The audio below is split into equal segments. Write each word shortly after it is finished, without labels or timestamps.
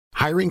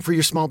Hiring for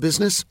your small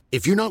business?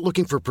 If you're not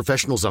looking for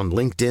professionals on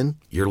LinkedIn,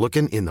 you're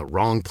looking in the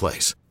wrong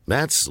place.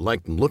 That's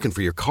like looking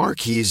for your car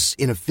keys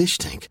in a fish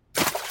tank.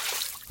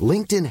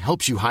 LinkedIn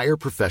helps you hire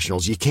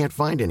professionals you can't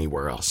find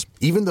anywhere else,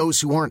 even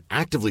those who aren't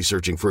actively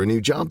searching for a new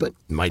job but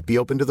might be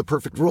open to the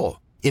perfect role.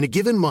 In a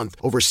given month,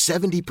 over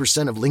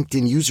 70% of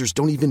LinkedIn users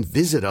don't even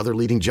visit other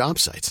leading job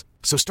sites.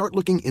 So start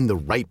looking in the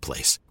right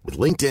place. With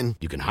LinkedIn,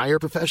 you can hire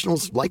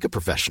professionals like a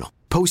professional.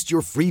 Post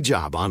your free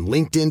job on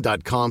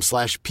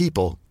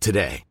linkedin.com/people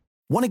today.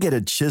 Want to get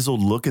a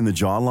chiseled look in the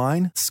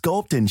jawline?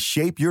 Sculpt and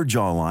shape your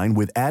jawline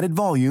with added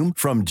volume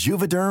from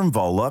Juvederm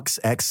Volux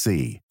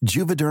XC.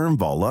 Juvederm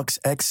Volux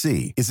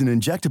XC is an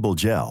injectable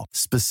gel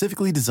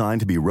specifically designed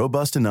to be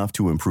robust enough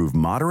to improve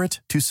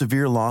moderate to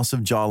severe loss of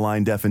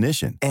jawline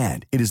definition.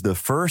 And it is the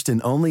first and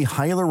only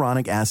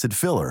hyaluronic acid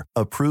filler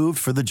approved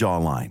for the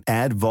jawline.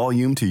 Add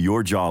volume to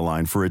your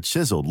jawline for a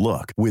chiseled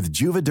look with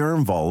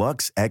Juvederm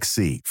Volux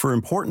XC. For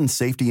important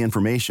safety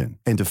information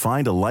and to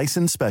find a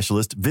licensed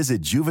specialist,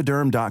 visit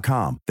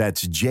juvederm.com.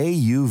 That's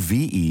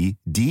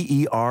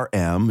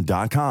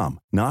JUVEDERM.com.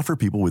 Not for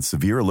people with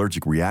severe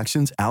allergic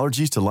reactions,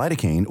 allergies to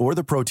lidocaine, or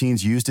the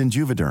proteins used in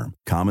Juvederm.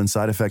 Common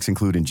side effects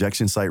include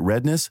injection site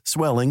redness,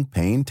 swelling,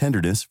 pain,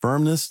 tenderness,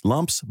 firmness,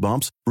 lumps,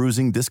 bumps,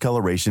 bruising,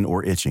 discoloration,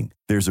 or itching.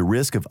 There's a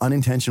risk of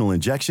unintentional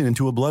injection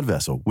into a blood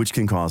vessel, which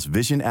can cause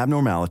vision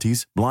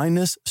abnormalities,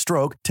 blindness,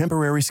 stroke,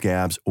 temporary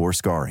scabs, or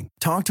scarring.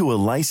 Talk to a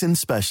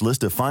licensed specialist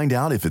to find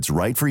out if it's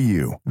right for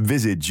you.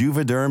 Visit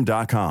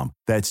Juvederm.com.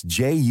 That's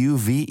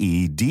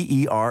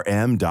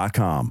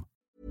JUVEDERM.com.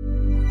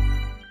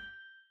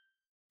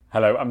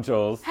 Hello, I'm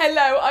Jules.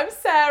 Hello, I'm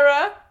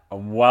Sarah.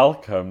 And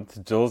welcome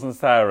to Jules and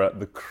Sarah,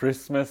 the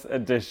Christmas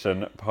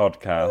edition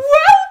podcast.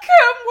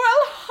 Welcome!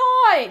 Well,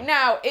 hi!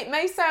 Now, it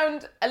may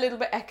sound a little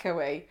bit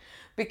echoey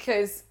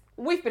because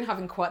we've been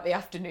having quite the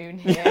afternoon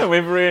here. Yeah,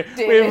 we've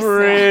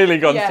really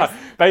gone to time.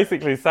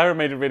 Basically, Sarah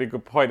made a really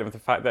good point of the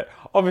fact that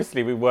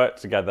obviously we work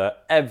together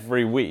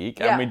every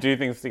week and we do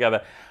things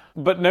together.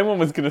 But no one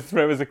was going to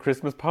throw us a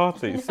Christmas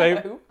party.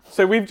 No.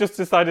 So we've just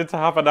decided to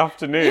have an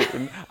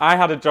afternoon. I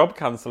had a job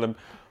cancel and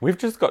we've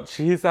just got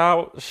cheese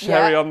out,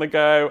 sherry on the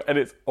go, and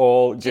it's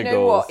all giggles. Do you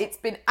know what? It's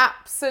been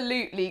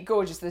absolutely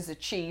gorgeous. There's a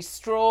cheese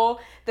straw.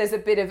 There's a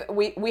bit of...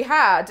 We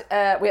had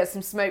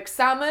some smoked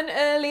salmon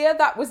earlier.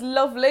 That was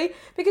lovely.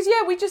 Because,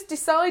 we just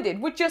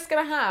decided we're just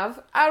going to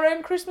have our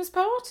own Christmas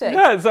party.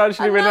 Yeah, it's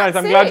actually really nice.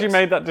 I'm glad you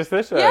made that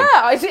decision.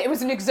 Yeah, it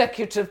was an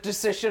executive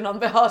decision on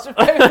behalf of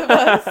both of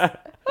us.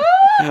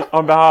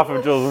 On behalf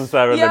of Jules and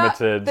Sarah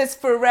Limited. There's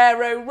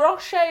Ferrero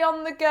Rocher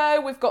on the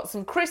go. We've got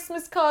some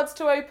Christmas cards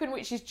to open,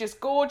 which is just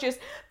gorgeous.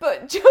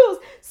 But Jules,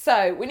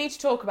 so we need to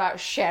talk about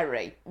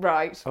sherry,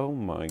 right? Oh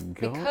my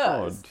God.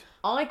 Because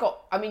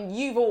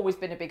you've always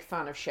been a big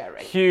fan of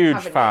sherry.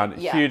 Huge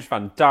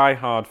fan,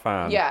 die-hard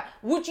fan. Yeah.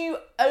 Would you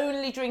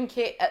only drink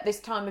it at this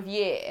time of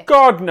year?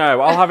 God,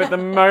 no. I'll have it the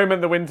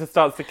moment the winter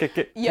starts to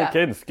kick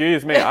in.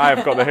 Excuse me, I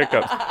have got the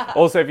hiccups.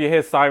 Also, if you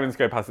hear sirens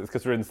go past, it's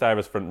because we're in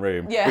Sarah's front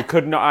room. Yeah.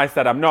 I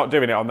said I'm not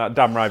doing it on that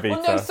damn Ryvita.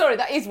 Well, no, sorry,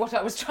 that is what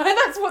I was trying.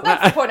 That's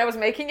the point I was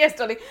making. Yes,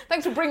 darling.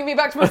 Thanks for bringing me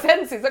back to my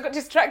senses. I got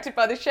distracted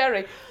by the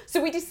sherry.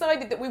 So we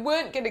decided that we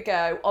weren't going to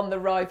go on the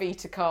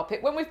Ryvita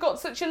carpet when we've got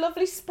such a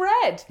lovely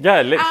spread.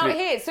 Yeah, literally. Out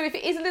here. So if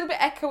it is a little bit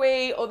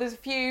echoey or there's a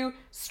few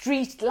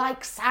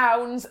street-like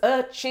sounds,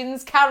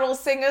 urchins, carol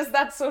singers,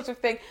 that sort of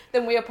thing,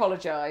 then we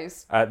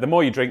apologise. The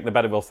more you drink, the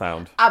better we'll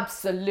sound.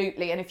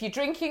 Absolutely. And if you're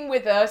drinking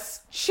with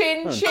us,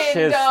 chin,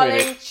 cheers, darling.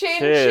 sweetie. Chin,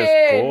 cheers,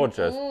 chin.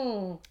 Gorgeous.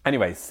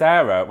 Anyway,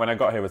 Sarah, when I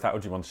got here, was like, oh,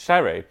 do you want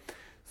sherry?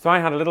 So I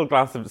had a little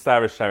glass of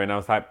Sarah's sherry and I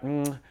was like,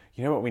 you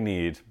know what we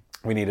need?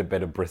 We need a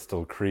bit of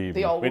Bristol cream.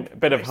 The old a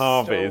bit of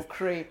Harvey's.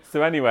 Cream.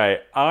 So anyway,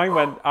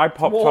 I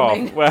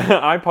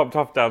popped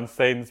off down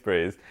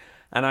Sainsbury's.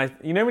 And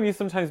you know when you're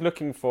sometimes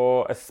looking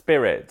for a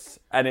spirit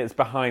and it's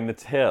behind the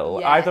till?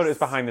 Yes. I thought it was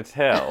behind the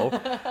till.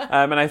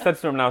 And I said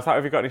to her, I was like,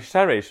 have you got any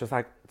sherry? She was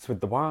like, it's with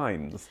the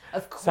wines.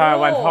 Of course. So I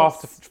went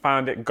off,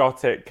 found it,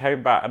 got it,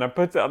 came back, and I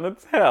put it on the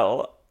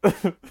till. I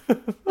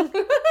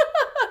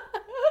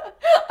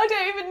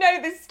don't even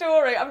know this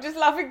story. I'm just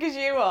laughing because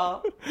you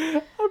are.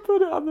 I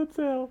put it on the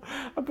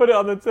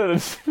till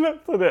and she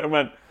looked at it and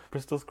went,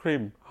 Bristol's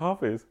cream,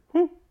 Harvey's.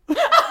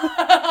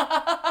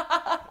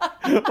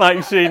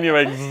 Like she knew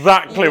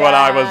exactly what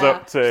I was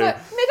up to. So,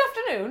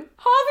 mid-afternoon,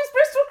 Harvey's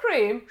Bristol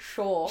cream?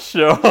 Sure.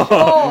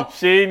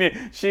 She knew.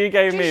 She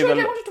gave me you the...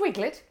 don't want to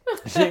twiggle it?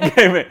 She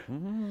gave me...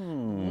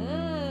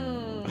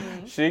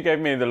 She gave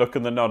me the look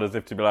and the nod as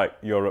if to be like,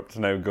 you're up to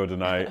no good,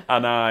 and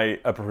I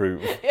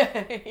approve.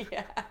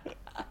 Yeah.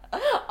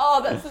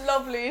 Oh, that's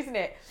lovely, isn't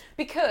it?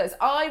 Because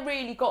I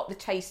really got the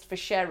taste for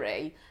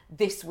sherry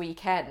this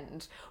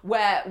weekend,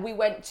 where we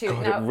went to...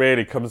 God, it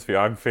really comes for you.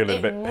 I'm feeling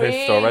a bit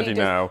pissed already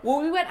now.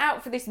 Well, we went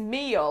out for this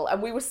meal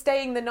and we were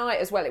staying the night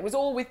as well. It was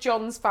all with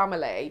John's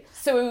family.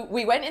 So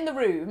we went in the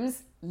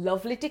rooms,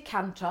 lovely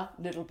decanter,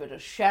 little bit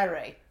of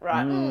sherry.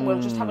 Right,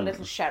 we'll just have a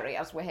little sherry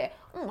as we're here.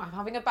 I'm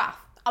having a bath.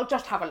 I'll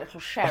just have a little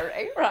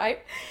sherry, right?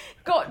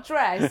 Got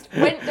dressed,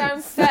 went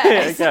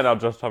downstairs. Again, I'll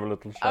just have a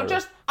little sherry.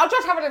 I'll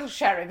just have a little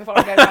sherry before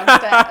I go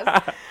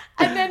downstairs.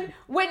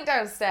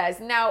 downstairs.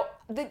 Now,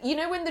 you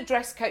know when the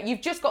dress code...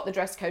 You've just got the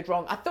dress code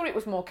wrong. I thought it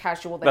was more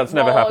casual than That's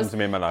never happened to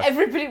me in my life.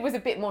 Everybody was a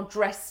bit more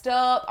dressed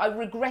up. I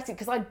regret it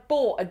because I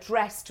bought a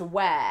dress to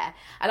wear.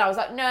 And I was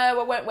like, no,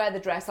 I won't wear the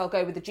dress. I'll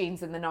go with the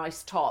jeans and the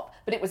nice top.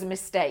 But it was a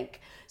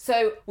mistake.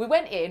 So we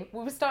went in.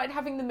 We started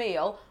having the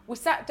meal. We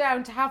sat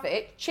down to have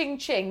it. Ching,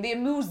 ching. The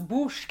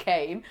amuse-bouche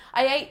came.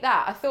 I ate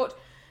that. I thought...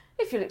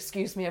 If you'll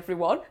excuse me,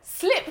 everyone,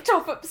 slipped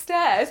off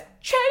upstairs,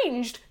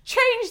 changed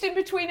in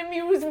between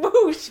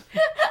amuse-bouche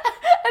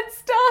and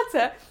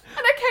starter. And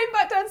I came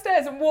back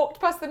downstairs and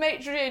walked past the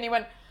maitre d', and he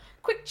went,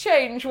 quick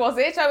change, was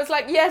it? I was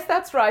like, yes,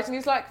 that's right. And he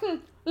was like,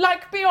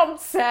 like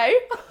Beyonce.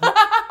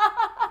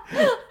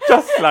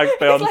 Just like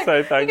Beyonce,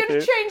 like, thank you. You're going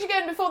to change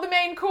again before the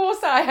main course,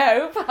 I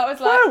hope. I was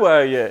like... Where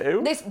were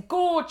you? This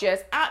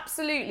gorgeous,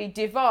 absolutely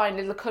divine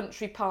little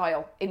country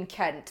pile in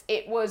Kent.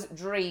 It was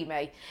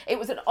dreamy. It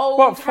was an old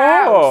What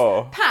house.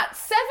 for?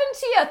 Pat's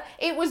 70th.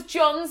 It was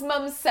John's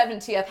mum's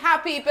 70th.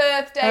 Happy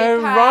birthday,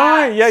 Oh, Pat.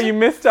 right. Yeah, you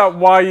missed out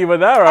why you were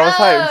there. I was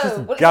like,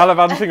 just well,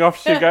 gallivanting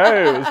off she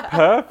goes.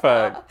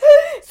 Perfect.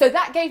 So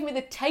that gave me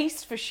the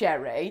taste for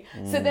sherry.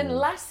 So then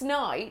last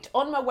night,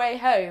 on my way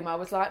home, I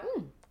was like,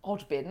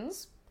 odd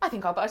bins. I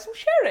think I'll buy some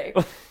sherry.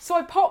 So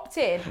I popped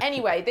in.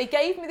 Anyway, they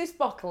gave me this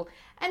bottle,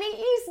 and it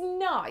is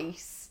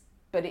nice,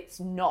 but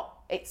it's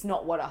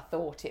not what I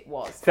thought it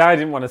was. See, I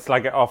didn't want to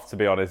slag it off, to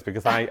be honest,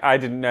 because I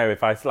didn't know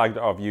if I slagged it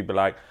off, you'd be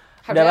like,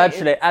 No,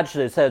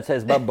 actually, so it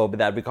says Mum bought me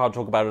that. We can't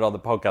talk about it on the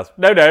podcast.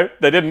 No,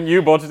 they didn't.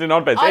 You bought it in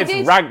Oddbits.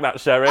 It's rank, that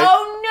sherry.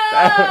 Oh, no!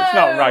 It's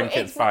not rank,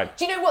 it's fine.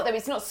 Do you know what, though?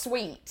 It's not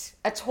sweet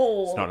at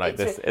all. It's not like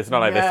this. It's not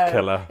like this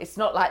killer. It's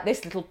not like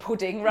this little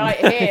pudding right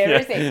here, Yeah.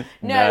 is it?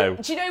 No.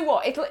 Do you know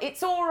what?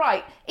 It's all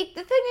right. The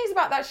thing is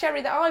about that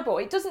sherry that I bought,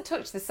 it doesn't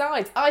touch the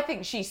sides. I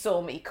think she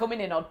saw me coming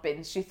in Odd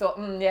Bins. She thought,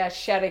 yeah,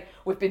 sherry,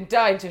 we've been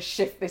dying to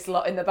shift this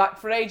lot in the back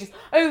for ages.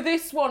 Oh,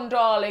 this one,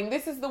 darling,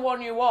 this is the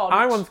one you want.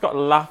 I once got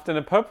laughed in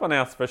a pub when I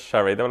asked for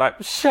sherry. They were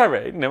like,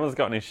 sherry? No one's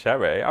got any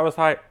sherry. I was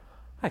like,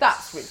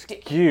 that's ridiculous.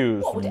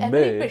 Excuse What would me.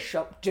 Emily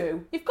Bishop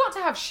do? You've got to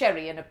have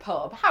sherry in a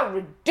pub. How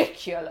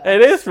ridiculous.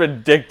 It is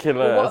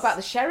ridiculous. Well, what about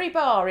the sherry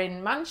bar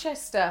in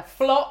Manchester?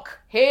 Flock,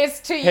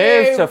 here's to you.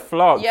 Here's to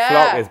Flock. Yeah.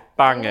 Flock is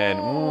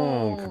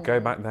banging. Could go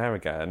back there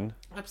again.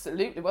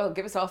 Absolutely. Well,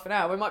 give us half an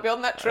hour. We might be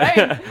on that train.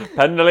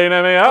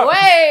 Pendolino me up.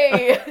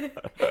 Away!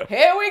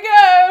 Here we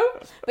go.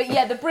 But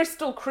yeah, the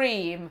Bristol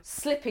cream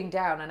slipping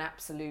down an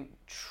absolute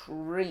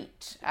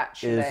treat,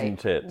 actually.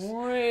 Isn't it?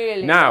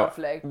 Really now,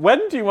 lovely.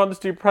 When do you want us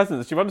to do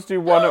presents? Do you want us to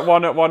do one at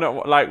one,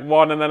 like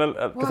one and then...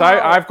 Because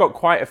I've got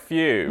quite a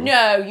few.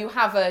 No, you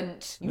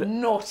haven't. You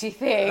naughty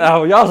thing.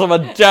 Oh, you're I'm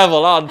a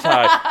devil, aren't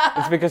I?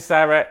 It's because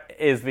Sarah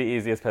is the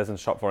easiest person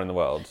to shop for in the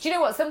world. Do you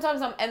know what?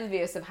 Sometimes I'm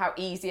envious of how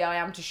easy I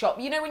am to shop.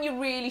 You know when you're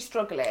really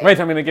struggling? Wait,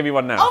 I'm going to give you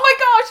one now. Oh my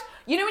gosh!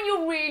 You know when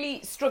you're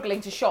really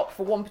struggling to shop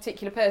for one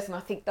particular person, I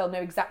think they'll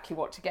know exactly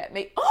what to get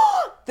me.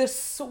 Oh, the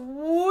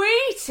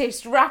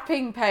sweetest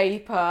wrapping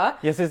paper.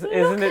 Yes, isn't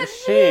Look it at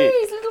chic?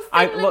 These little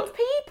Finland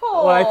people.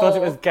 Well, I thought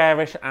it was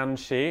garish and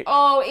chic.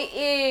 Oh, it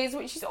is,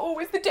 which is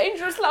always the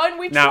dangerous line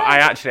we Now,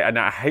 tread.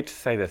 I hate to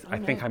say this, I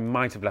think I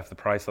might have left the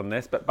price on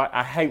this, but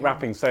I hate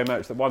wrapping so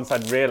much that once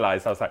I'd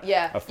realised, I was like,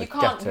 Yeah, oh, you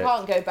forget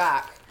can't go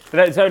back.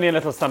 But it's only a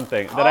little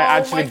something that I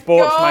actually my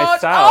bought God.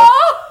 myself.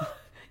 Oh!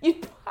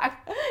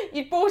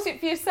 You'd bought it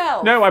for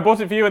yourself? No, I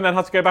bought it for you and then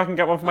had to go back and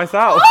get one for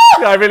myself.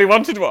 I really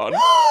wanted one.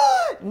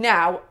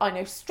 Now, I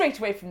know straight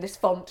away from this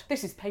font,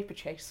 this is Paper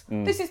Chase.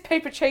 This is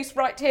Paper Chase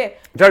right here.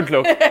 Don't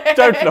look.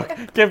 Don't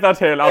look. Give that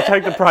here and I'll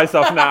take the price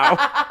off now.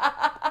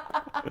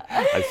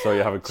 I saw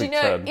you have a quick Do you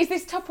know, turn. is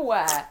this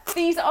Tupperware?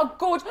 These are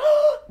good.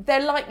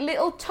 They're like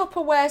little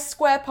Tupperware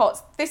square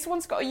pots. This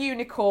one's got a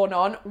unicorn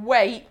on.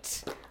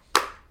 Wait.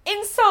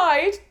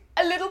 Inside,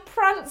 a little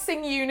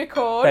prancing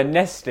unicorn. They're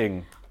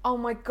nesting. Oh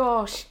my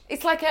gosh.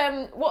 It's like,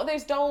 what are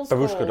those dolls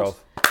Babushka called? dolls.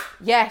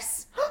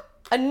 Yes.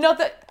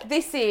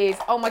 This is,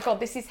 oh my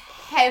God, this is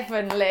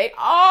heavenly.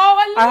 Oh,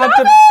 I love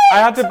it. I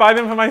had to buy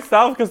them for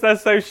myself because they're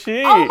so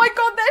chic. Oh my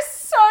God, they're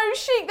so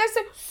chic.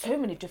 They're so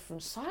many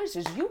different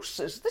sizes,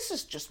 uses. This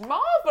is just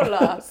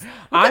marvellous.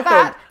 Look at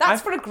that.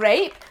 That's for a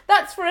grape.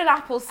 That's for an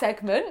apple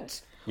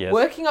segment. Yes.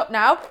 Working up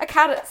now, a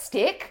carrot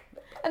stick.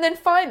 And then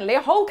finally,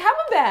 a whole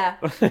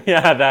camembert.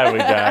 Yeah, there we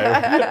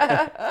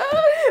go.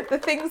 The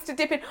things to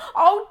dip in.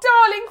 Oh,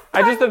 darling,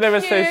 I just thought they were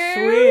so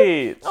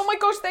sweet. Oh my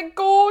gosh, they're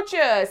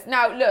gorgeous.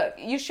 Now, look,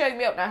 you showed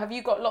me up now. Have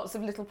you got lots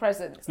of little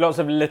presents? Lots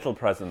of little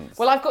presents.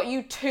 Well, I've got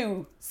you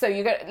 2, so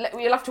you'll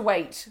have to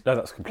wait. No,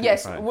 that's completely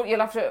Yes, fine. well,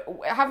 you'll have to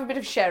have a bit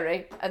of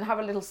sherry and have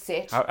a little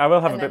sit. I will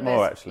have a and bit then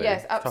more, there's- actually.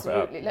 Yes, Top it up.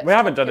 absolutely. Let's We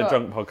haven't top done a you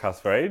up. drunk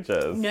podcast for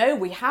ages. No,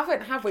 we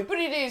haven't, have we? But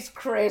it is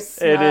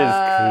Christmas. It is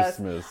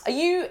Christmas.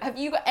 Have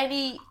you got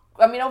any...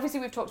 I mean, obviously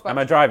we've talked about... Am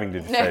I driving,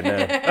 did you say?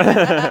 No.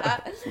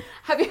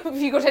 Have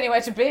you got anywhere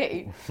to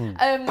be?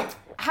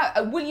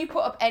 Will you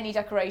put up any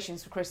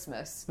decorations for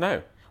Christmas?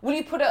 No. Would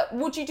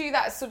you do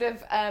that sort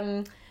of,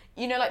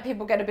 like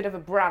people get a bit of a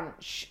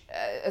branch,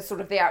 sort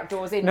of the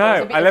outdoors,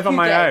 indoors? No, I live on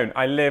my own.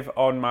 I live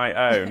on my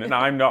own. And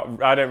I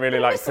don't really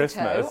like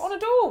Mistletoe Christmas. on a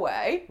door.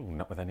 away. Ooh,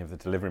 not with any of the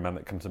delivery men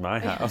that come to my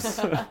house.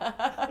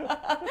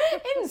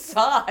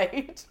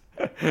 Inside.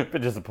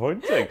 Bit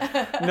disappointing.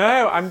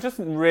 No, I'm just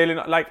really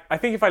not, like, I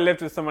think if I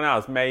lived with someone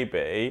else,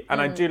 maybe,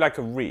 and I do like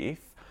a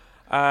wreath.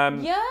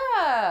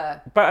 Yeah.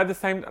 But at the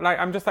same, like,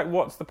 I'm just like,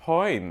 what's the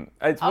point?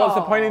 What's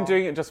the point in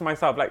doing it just for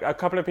myself? Like, a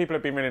couple of people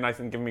have been really nice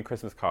and given me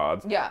Christmas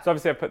cards. Yeah. So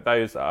obviously I put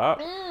those up.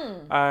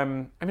 I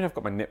mean, I've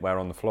got my knitwear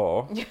on the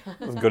floor.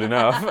 That's good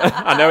enough.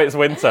 I know it's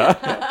winter.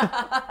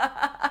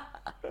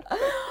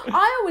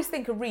 I always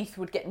think a wreath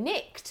would get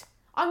nicked.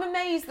 I'm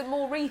amazed that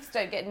more wreaths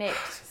don't get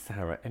nicked.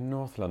 Sarah, in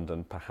North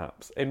London,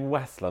 perhaps. In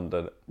West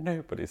London,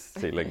 nobody's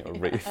stealing a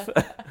wreath.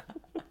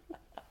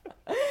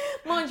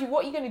 Mind you,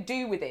 what are you going to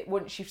do with it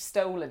once you've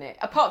stolen it?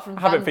 Apart from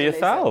Have vandalism. it for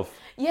yourself.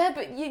 Yeah,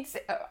 but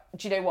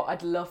do you know what?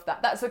 I'd love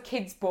that. That's a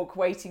kid's book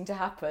waiting to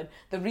happen.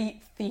 The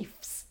Wreath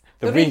Thieves.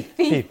 The Wreath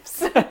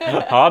Thieves.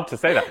 Hard to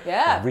say that.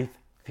 Yeah. The Wreath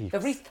Thieves. The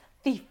Wreath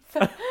Thief.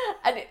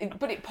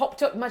 But it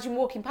popped up. Imagine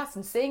walking past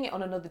and seeing it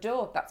on another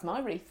door. That's my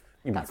wreath.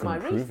 That's my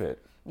wreath. Prove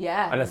it.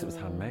 Yeah. Unless it was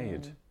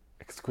handmade.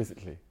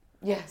 Exquisitely.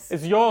 Yes.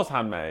 Is yours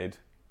handmade?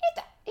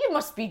 You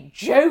must be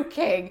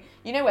joking.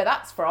 You know where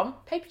that's from?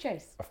 Paper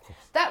Chase. Of course.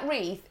 That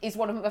wreath is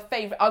one of my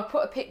favourite. I'll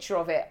put a picture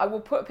of it. I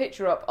will put a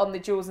picture up on the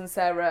Jules and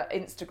Sarah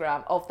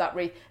Instagram of that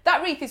wreath.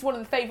 That wreath is one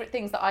of the favourite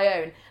things that I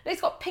own. And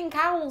it's got pink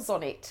owls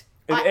on it.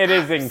 It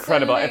is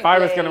incredible. If I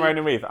was going to own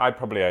a wreath, I'd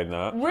probably own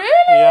that.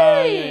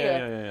 Really?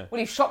 Yeah.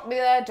 Well, you've shocked me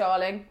there,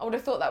 darling. I would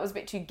have thought that was a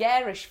bit too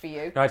garish for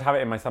you. No, I'd have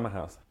it in my summer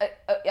house.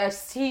 I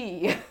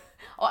see.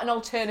 An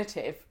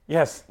alternative.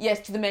 Yes. Yes,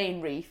 to the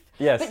main wreath.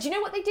 Yes. But do you know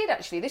what they did,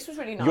 actually? This was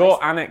really nice.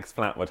 Your annex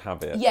flat would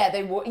have it. Yeah,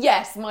 they would.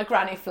 Yes, my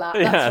granny flat.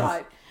 That's Yes.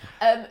 right.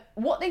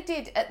 What they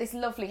did at this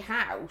lovely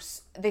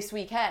house this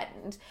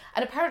weekend,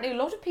 and apparently a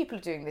lot of people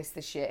are doing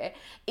this year,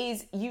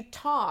 is you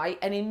tie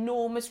an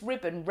enormous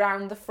ribbon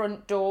round the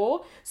front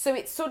door. So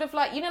it's sort of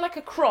like, you know, like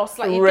a cross,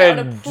 like you get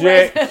on a present.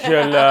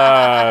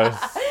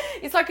 Ridiculous.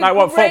 It's like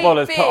what great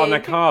footballers big... put on their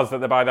cars that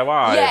they buy their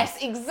wives. Yes,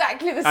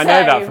 exactly the I same.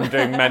 know that from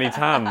doing many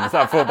tans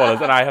at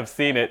footballers, and I have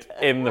seen it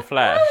in the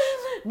flesh.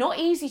 Not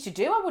easy to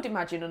do, I would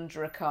imagine,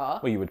 under a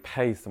car. Well, you would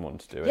pay someone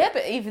to do it. Yeah,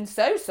 but even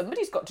so,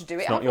 somebody's got to do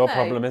it. It's not your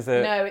problem, is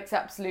it? No, it's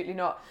absolutely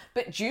not.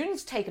 But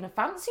June's taken a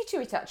fancy to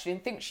it, actually,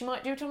 and thinks she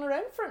might do it on her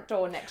own front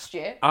door next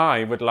year.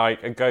 I would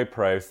like a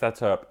GoPro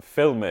set up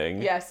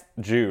filming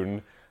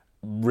June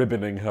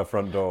ribboning her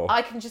front door.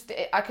 I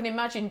can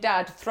imagine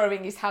Dad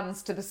throwing his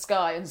hands to the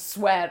sky and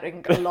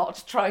swearing a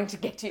lot, trying to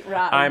get it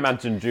round. I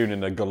imagine June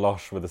in a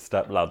galosh with a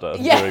stepladder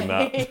doing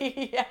that.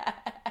 Yes.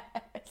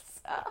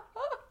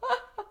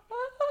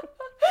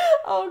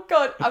 Oh,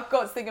 God, I've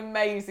got something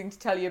amazing to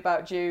tell you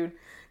about June.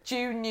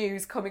 June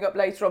news coming up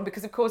later on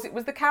because, of course, it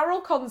was the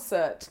Carol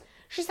concert.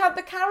 She's had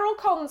the Carol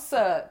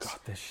concert. God,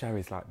 this show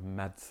is like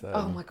medicine.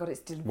 Oh, my God, it's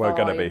divine. We're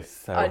going to be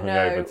so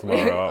hungover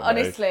tomorrow, aren't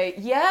we? Honestly,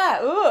 yeah.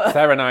 Ugh.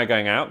 Sarah and I are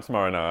going out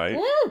tomorrow night.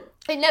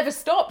 It never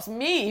stops.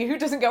 Me, who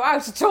doesn't go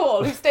out at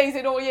all, who stays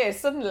in all year,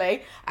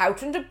 suddenly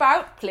out and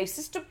about,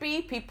 places to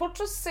be, people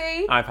to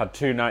see. I've had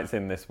 2 nights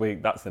in this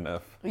week. That's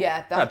enough.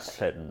 Yeah,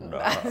 That's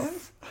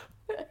enough.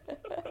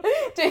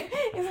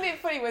 Isn't it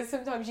funny when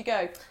sometimes you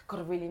go, God,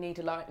 I really need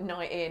a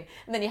night in,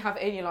 and then you have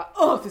it in, and you're like,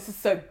 oh, this is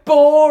so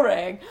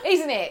boring,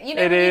 isn't it? You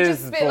know, It you're is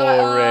just a bit like,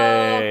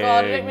 oh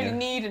God, I don't boring. really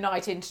need a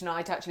night in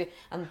tonight, actually.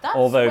 And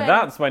that's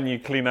That's when you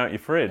clean out your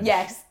fridge.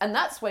 Yes, and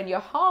that's when your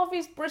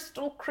Harvey's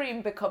Bristol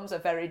cream becomes a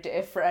very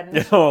dear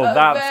friend. Oh,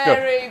 that's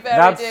very, good. very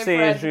That dear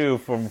sees friend. you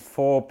from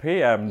 4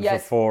 p.m.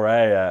 Yes. to 4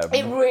 a.m.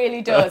 It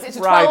really does. It's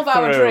a Right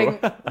 12-hour through.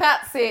 drink.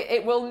 That's it.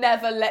 It will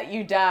never let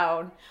you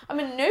down. I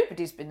mean,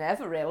 nobody's been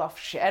ever real off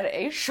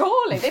sherry.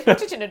 Surely. They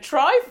put it in a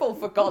trifle,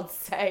 for God's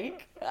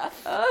sake.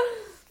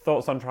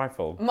 Thoughts on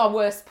trifle? My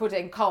worst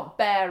pudding. Can't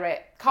bear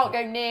it. Can't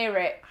go near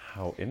it.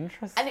 How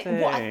interesting.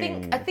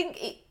 And I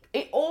think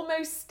it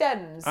almost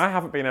stems... I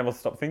haven't been able to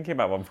stop thinking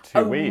about one for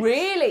 2 weeks.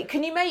 Really?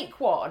 Can you make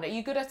one? Are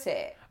you good at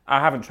it? I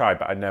haven't tried,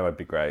 but I know it'd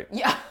be great.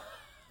 Yeah.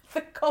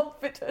 The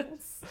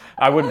confidence.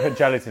 I wouldn't put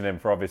gelatin in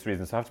for obvious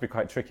reasons, so I have to be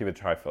quite tricky with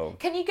trifle.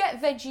 Can you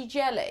get veggie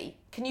jelly?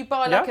 Can you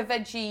buy like Yeah. a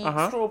veggie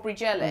Uh-huh. strawberry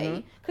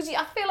jelly? Because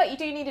I feel like you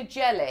do need a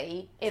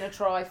jelly in a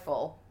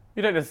trifle.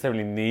 You don't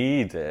necessarily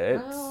need it.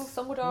 Well,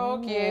 some would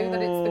argue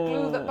that it's the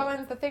glue that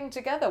binds the thing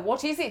together.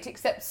 What is it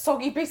except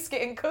soggy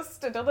biscuit and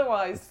custard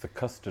otherwise? It's the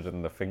custard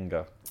and the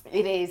finger.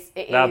 It is.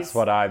 That's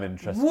what I'm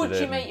interested in. Would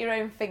you make your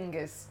own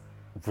fingers?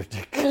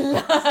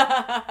 Ridiculous.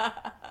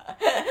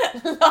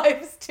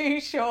 Life's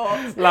too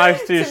short.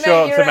 Life's too to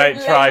short your to own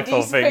make trifle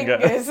lady's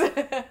fingers.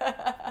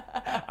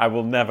 I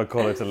will never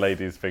call it a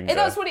lady's finger.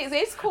 That's what it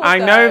is called. I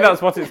know though.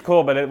 that's what it's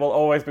called, but it will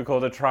always be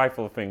called a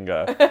trifle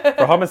finger.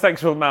 For a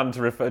homosexual man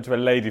to refer to a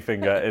lady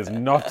finger is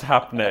not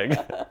happening.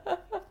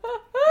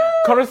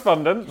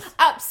 Correspondence.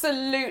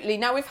 Absolutely.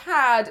 Now, we've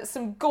had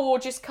some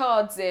gorgeous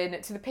cards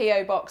in to the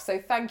P.O. box, so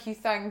thank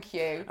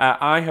you.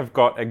 I have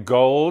got a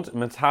gold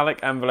metallic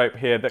envelope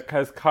here that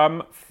has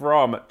come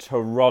from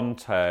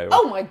Toronto.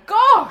 Oh my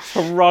gosh!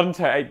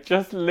 Toronto. It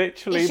just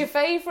literally... It's your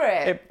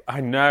favourite. I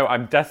know,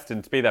 I'm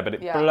destined to be there, but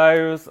it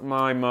blows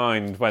my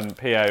mind when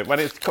P.O.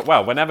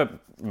 Whenever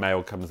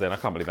mail comes in, I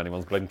can't believe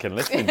anyone's blinking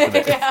listening to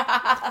this.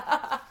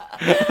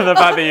 The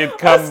fact that you'd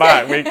come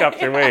back week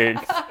after week.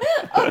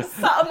 I'm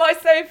sat on my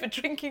sofa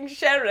drinking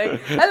sherry.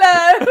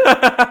 Hello.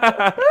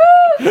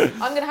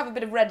 I'm going to have a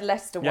bit of Red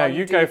Leicester while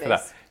you do go this. for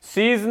that.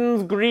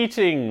 Season's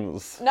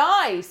greetings.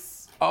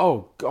 Nice.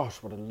 Oh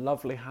gosh, what a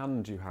lovely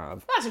hand you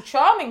have. That's a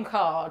charming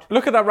card.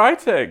 Look at that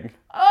writing.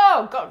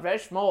 Oh, God, very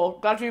small.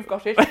 Glad you've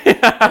got it.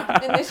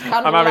 In this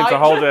candlelight. I'm having to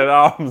hold it at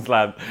arm's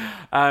length.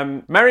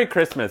 Merry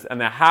Christmas and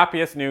the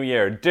happiest New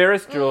Year,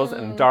 dearest Jules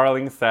and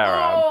darling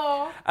Sarah.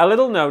 Oh. A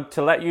little note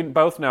to let you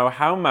both know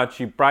how much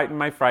you brighten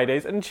my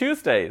Fridays and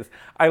Tuesdays.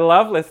 I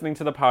love listening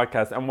to the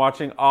podcast and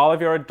watching all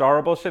of your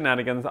adorable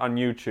shenanigans on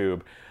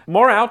YouTube.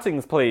 More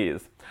outings,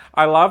 please.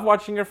 I love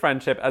watching your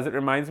friendship as it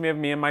reminds me of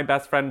me and my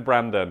best friend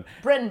Brandon.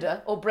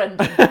 Brenda or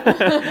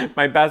Brendan?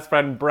 My best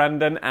friend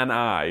Brendan and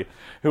I,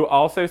 who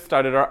also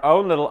started our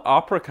own little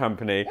opera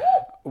company,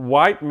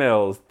 White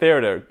Mills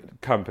Theatre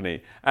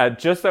Company,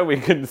 just so we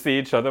can see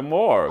each other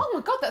more. Oh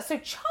my God, that's so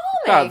charming.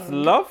 That's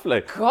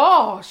lovely.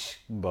 Gosh.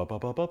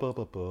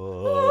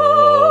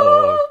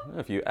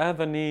 If you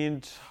ever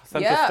need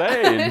centre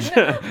stage.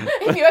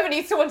 If you ever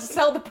need someone to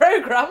sell the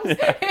programmes,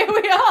 here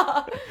we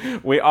are.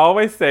 We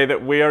always say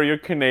that we are your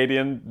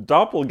Canadian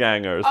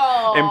doppelgangers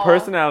in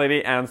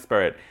personality and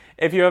spirit.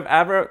 If you're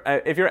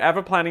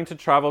ever planning to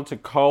travel to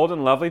cold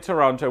and lovely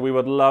Toronto, we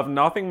would love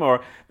nothing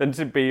more than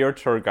to be your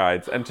tour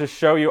guides and to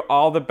show you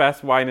all the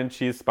best wine and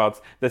cheese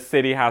spots the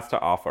city has to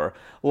offer.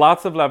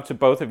 Lots of love to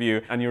both of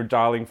you and your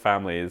darling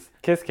families.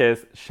 Kiss,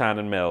 kiss,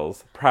 Shannon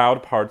Mills.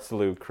 Proud Part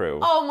Salute crew.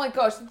 Oh my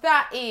gosh,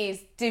 that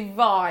is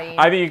divine.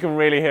 I think you can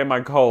really hear my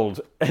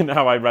cold in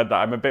how I read that.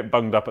 I'm a bit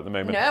bunged up at the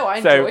moment. No, I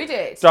enjoyed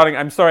it. Darling,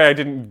 I'm sorry I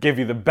didn't give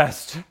you the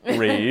best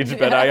read,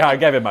 but I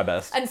gave it my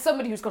best. And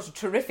somebody who's got a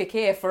terrific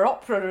ear for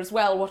opera as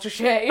well, what a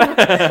shame.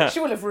 She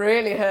will have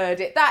really heard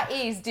it. That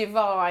is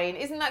divine.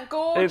 Isn't that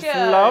gorgeous? It's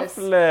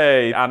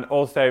lovely. And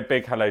also,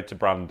 big hello to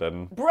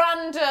Brandon.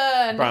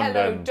 Brandon.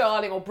 Hello,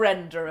 darling, or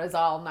Brenda, as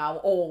I'll now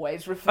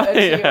always refer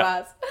to you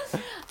as.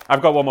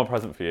 I've got one more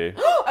present for you.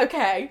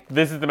 Okay.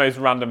 This is the most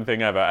random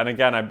thing ever. And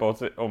again, I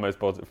almost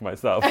bought it for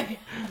myself.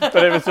 But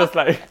it was just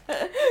like...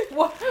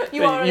 What?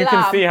 You are a You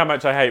lamb. can see how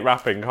much I hate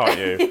rapping, can't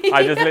you?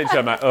 I just literally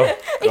am like, oh,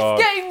 God.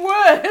 It's getting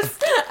worse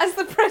as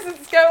the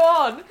presents go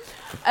on.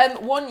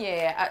 One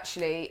year,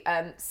 actually,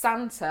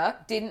 Santa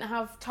didn't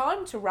have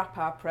time to wrap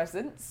our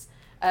presents,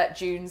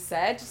 June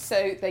said,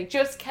 so they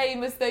just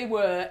came as they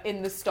were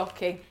in the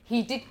stocking.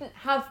 He didn't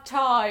have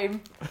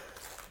time.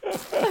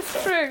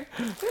 That's true.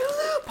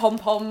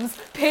 Pom-poms,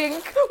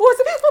 pink, what's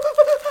it?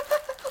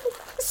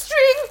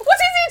 String, what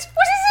is it?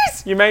 What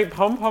is it? You make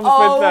pom-poms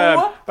with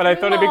them, but I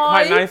thought it'd be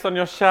quite nice on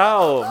your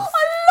shelves. I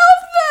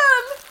love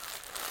them!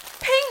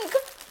 Pink.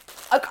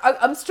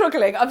 I'm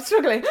struggling.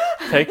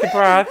 Take a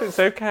breath, it's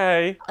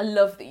okay. I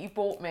love that you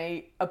bought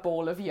me a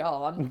ball of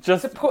yarn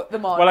Just to put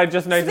them on. Well, I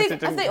just noticed it Have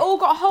didn't... they all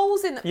got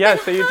holes in them? Yeah,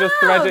 They so you just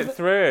thread it have.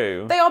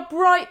 through. They are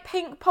bright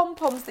pink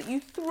pom-poms that you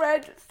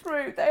thread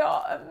through. They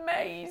are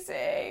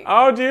amazing.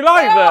 Oh, do you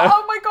like them?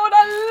 Oh my God,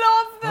 I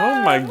love them.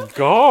 Oh my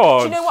God.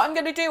 Do you know what I'm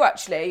going to do,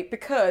 actually?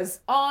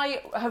 Because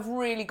I have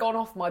really gone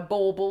off my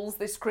baubles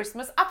this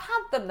Christmas. I've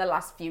had them the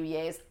last few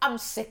years. I'm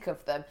sick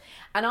of them.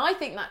 And I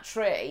think that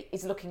tree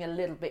is looking a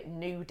little bit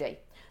nudie.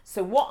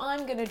 So what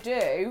I'm going to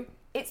do,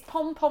 it's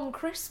Pom-Pom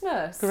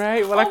Christmas.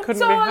 Great, well, I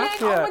couldn't be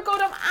happier. Oh my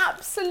God,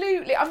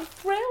 I'm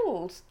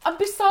thrilled. I'm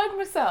beside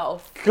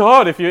myself.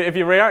 God, if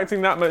you're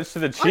reacting that much to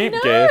the cheap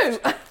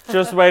gift,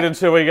 just wait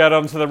until we get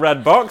onto the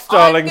red box,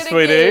 darling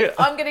sweetie.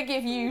 I'm going to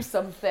give you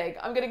something.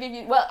 I'm going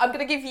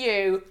to give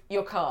you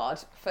your card,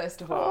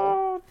 first of all.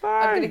 Oh,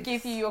 thanks. I'm going to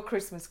give you your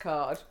Christmas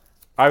card.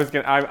 I'll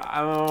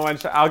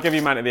give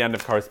you mine at the end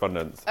of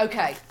correspondence.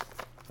 Okay.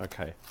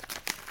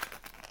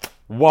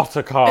 What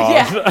a card.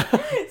 Yeah.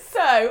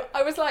 So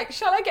I was like,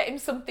 shall I get him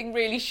something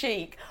really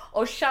chic,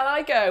 or shall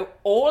I go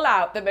all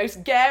out, the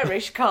most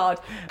garish card?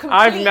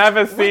 I've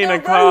never with seen a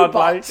card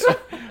like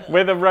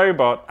with a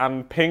robot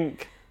and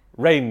pink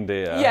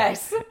reindeer.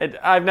 Yes.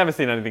 I've never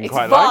seen anything It's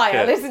quite vile, like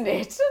it. isn't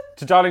it?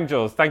 To darling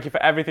Jules, thank you for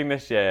everything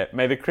this year.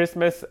 May the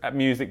Christmas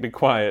music be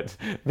quiet,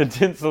 the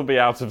tinsel be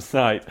out of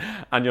sight,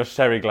 and your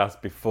sherry glass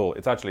be full.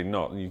 It's actually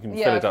not. You can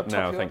fill it up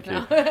now, thank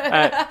you.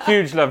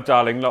 Huge love,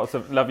 darling.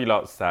 Love you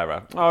lots,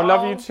 Sarah. Oh,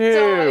 love you too.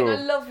 Darling,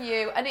 I love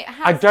you. And it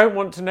has... I don't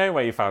want to know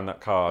where you found that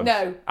card.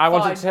 No, I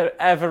want fine. it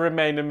to ever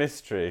remain a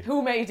mystery.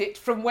 Who made it?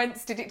 From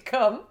whence did it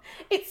come?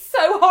 It's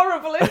so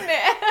horrible, isn't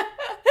it?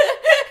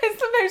 It's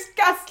the most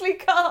ghastly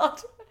card.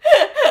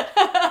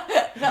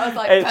 That was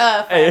like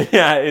perfect.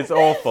 Yeah, it's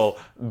awful,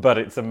 but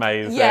it's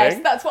amazing. Yes,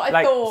 that's what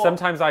I thought.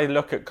 Sometimes I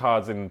look at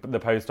cards in the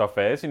post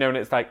office, and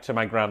it's like to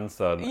my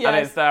grandson, and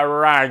Yes. it's the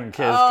rankest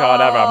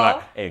card ever. I'm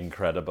like,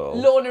 incredible.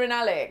 Lorna and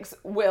Alex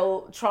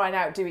will try and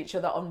outdo each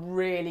other on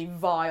really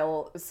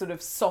vile, sort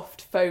of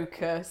soft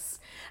focus.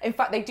 In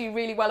fact, they do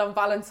really well on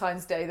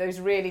Valentine's Day, those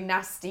really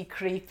nasty,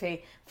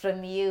 creepy,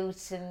 from you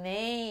to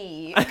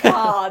me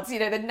cards,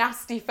 the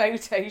nasty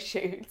photo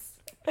shoots.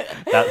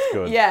 That's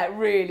good. Yeah,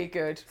 really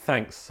good.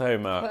 Thanks so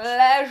much.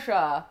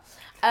 Pleasure.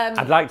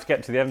 I'd like to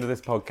get to the end of this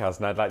podcast,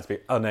 and I'd like to be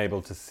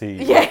unable to see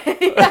you.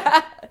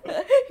 Yeah.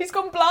 He's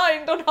gone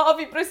blind on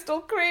Harvey Bristol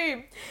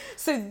cream.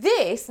 So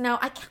this, now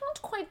I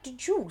can't quite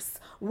deduce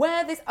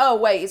where this... Oh,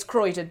 wait, it's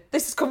Croydon.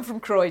 This has come from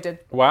Croydon.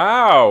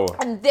 Wow.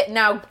 And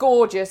now,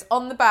 gorgeous.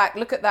 On the back,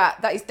 look at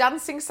that. That is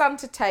Dancing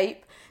Santa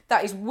tape.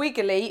 That is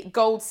wiggly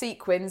gold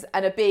sequins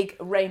and a big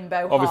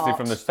rainbow heart. Obviously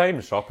from the same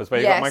shop as where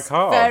you got my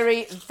card.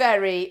 Very,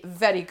 very,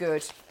 very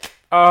good.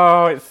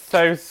 Oh, it's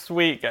so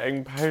sweet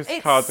getting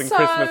postcards and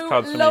Christmas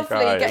cards from you guys. It's so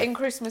lovely getting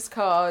Christmas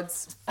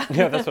cards.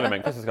 Yeah, that's what I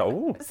meant. Christmas card.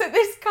 Ooh. So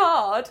this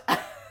card,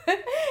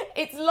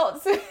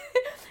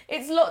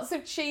 it's lots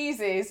of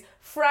cheeses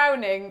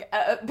frowning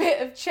at a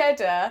bit of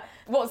cheddar.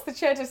 What's the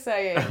cheddar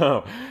saying?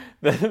 Oh,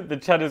 the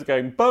cheddar's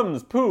going,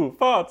 bums, poo,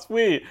 farts,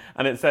 wee.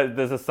 And it says,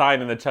 there's a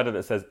sign in the cheddar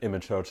that says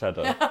immature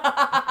cheddar.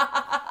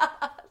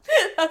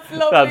 That's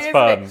lovely, That's isn't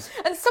fun. it?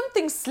 And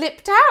something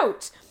slipped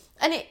out.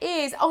 And it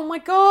is, oh my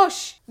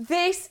gosh,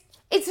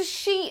 it's a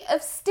sheet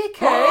of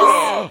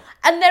stickers.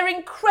 And they're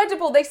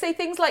incredible. They say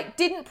things like,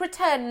 didn't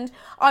pretend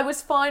I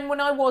was fine when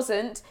I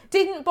wasn't,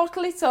 didn't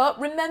bottle it up,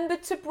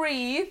 remembered to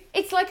breathe.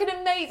 It's like an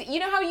amazing, you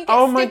know how you get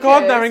stickers? Oh my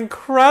God, they're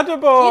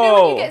incredible. You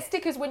know when you get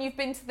stickers when you've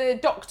been to the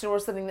doctor or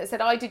something that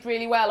said, I did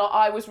really well or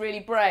I was really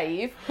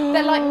brave?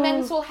 They're like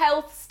mental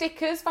health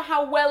stickers for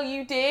how well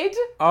you did.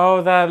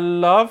 Oh, they're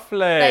lovely.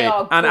 They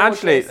are And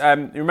actually,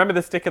 gorgeous. you remember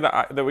the sticker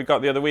that we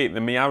got the other week, the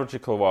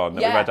Meowgical one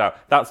that Yeah. we read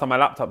out? That's on my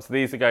laptop, so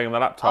these are going on the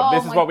laptop. Oh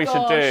This is my what we should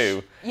gosh.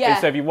 do. Yeah.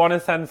 So if you want to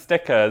send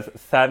stickers,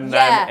 send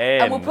Yeah, them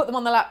in. and we'll put them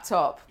on the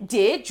laptop.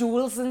 Dear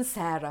Jules and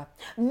Sarah,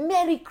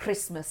 Merry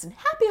Christmas and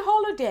Happy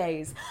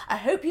Holidays. I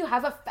hope you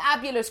have a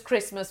fabulous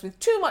Christmas with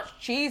too much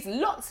cheese,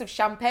 lots of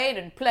champagne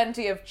and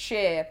plenty of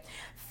cheer.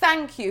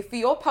 Thank you for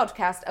your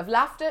podcast of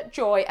laughter,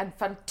 joy and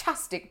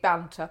fantastic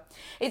banter.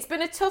 It's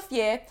been a tough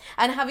year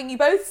and having you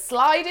both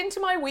slide into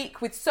my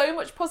week with so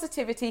much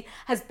positivity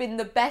has been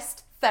the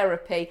best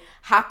therapy.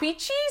 Happy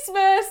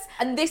Cheesemas!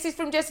 And this is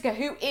from Jessica,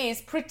 who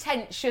is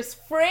Pretentious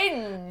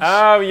Fringe.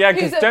 Oh, yeah,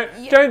 because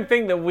Who's don't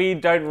think that we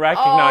don't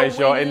recognise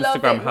your we love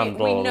Instagram it.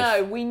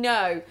 handles. We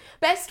know.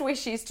 Best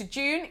wishes to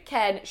June,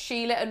 Ken,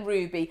 Sheila and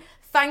Ruby.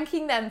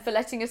 Thanking them for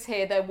letting us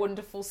hear their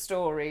wonderful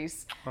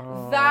stories.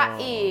 That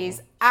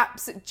is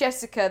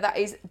Jessica, that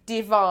is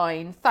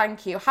divine.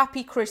 Thank you.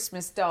 Happy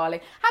Christmas, darling.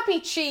 Happy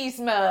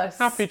Cheesemas.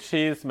 Happy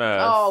Cheesemas.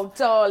 Oh,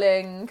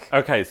 darling.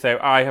 Okay, so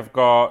I've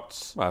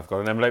got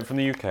an envelope from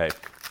the UK.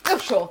 Oh,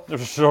 sure.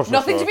 Sure.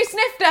 Nothing to be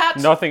sniffed at.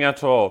 Nothing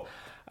at all.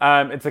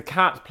 It's a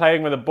cat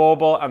playing with a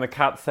bauble and the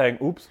cat saying,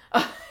 oops.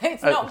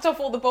 It's knocked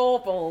off all the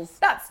baubles.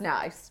 That's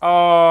nice.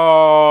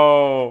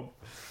 Oh.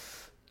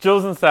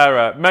 Jules and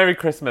Sarah, Merry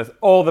Christmas.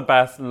 All the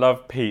best.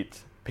 Love,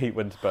 Pete. Pete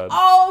Winterburn.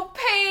 Oh,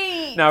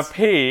 Pete! Now,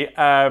 Pete,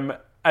 and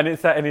he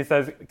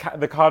says,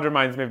 the card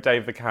reminds me of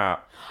Dave the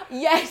Cat.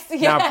 Yes,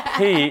 yeah.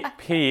 Now,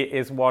 Pete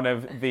is one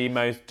of the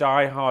most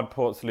die-hard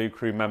Portslade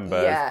crew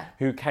members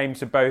who came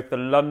to both the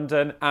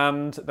London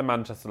and the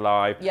Manchester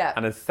Live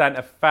and has sent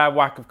a fair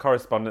whack of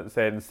correspondence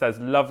in, says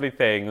lovely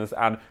things.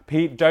 And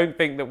Pete, don't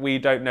think that we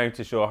don't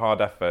notice your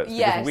hard efforts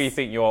because we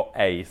think you're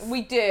ace.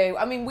 We do.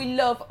 I mean, we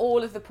love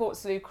all of the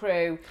Portslade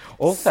crew.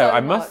 Also, so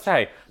I much. must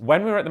say,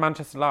 when we were at the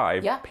Manchester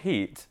Live, Yeah.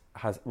 Pete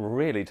has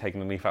really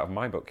taken a leaf out of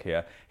my book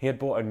here. He had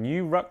bought a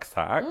new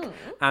rucksack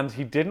and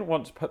he didn't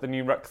want to put the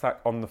new rucksack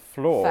on the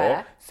floor.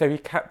 Fair. So he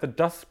kept the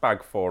dust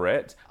bag for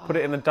it, put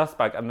it in the dust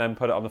bag and then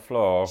put it on the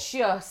floor.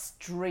 Just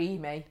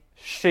dreamy.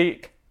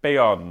 Chic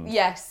beyond.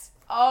 Yes.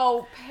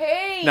 Oh,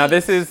 Pete. Now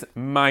this is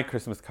my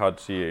Christmas card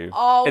to you.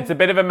 Oh. It's a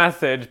bit of a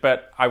message,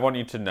 but I want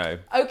you to know.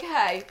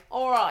 Okay.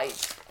 All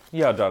right.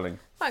 Yeah, darling.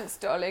 Thanks,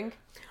 darling.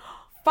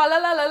 Fa la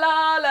la la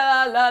la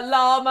la la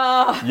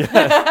llama.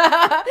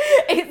 Yes.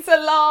 It's a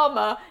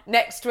llama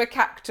next to a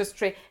cactus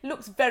tree. It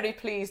looks very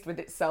pleased with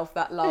itself,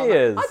 that llama. It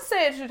is. I'd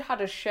say it had had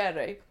a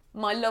sherry.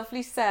 My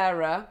lovely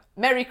Sarah.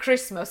 Merry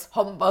Christmas,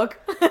 humbug.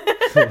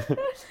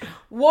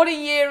 What a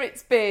year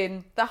it's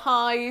been. The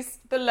highs,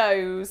 the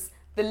lows,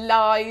 the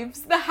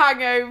lives, the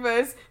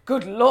hangovers.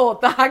 Good Lord,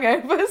 the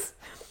hangovers.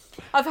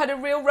 I've had a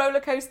real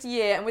roller coaster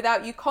year, and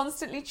without you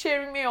constantly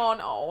cheering me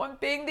on, I'm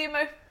being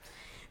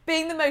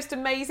the most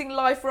amazing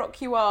life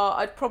rock you are,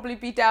 I'd probably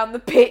be down the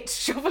pit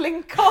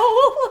shoveling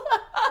coal.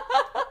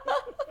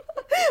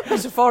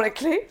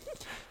 Metaphorically.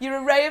 You're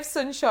a ray of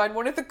sunshine,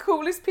 one of the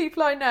coolest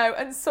people I know,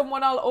 and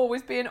someone I'll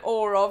always be in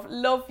awe of.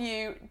 Love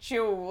you,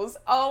 Jules.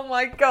 Oh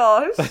my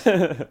gosh.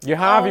 You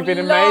have. You've been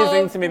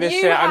amazing to me this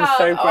year. I'm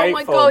so grateful. Oh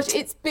my gosh,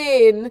 it's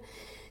been...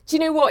 Do you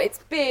know what? It's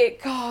been...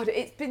 God,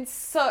 it's been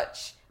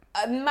such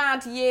a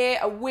mad year,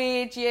 a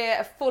weird year,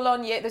 a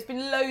full-on year. There's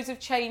been loads of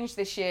change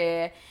this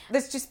year.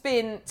 There's just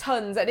been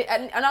tons, and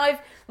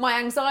my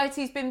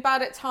anxiety's been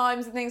bad at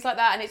times and things like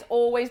that, and it's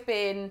always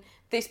been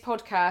this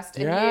podcast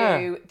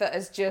and you that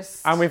has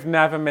just... And we've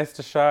never missed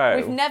a show.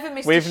 We've never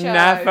missed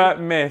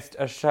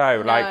a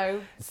show. No. Like,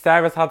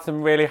 Sarah's had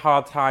some really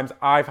hard times.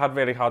 I've had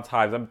really hard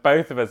times. And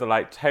both of us are,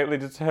 like, totally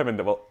determined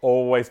that we'll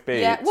always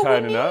be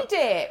turning up.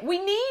 We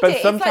need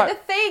it. It's like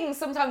the thing.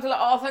 Sometimes we're like,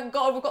 oh, thank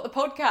God we've got the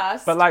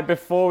podcast. But, like,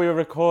 before we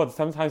record,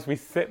 sometimes we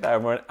sit there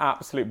and we're an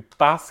absolute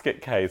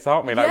basket case,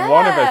 aren't we? Like,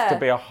 one of us could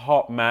be a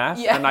hot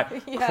mess. And, like,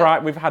 cry.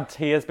 We've had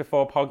tears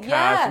before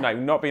podcasts and, like,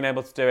 not being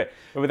able to do it.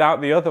 But without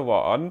the other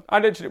one...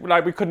 literally,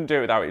 like, we couldn't do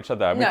it without each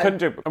other. We couldn't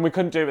do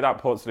it without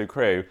Portslade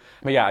Crew.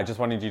 But yeah, I just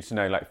wanted you to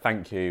know, like,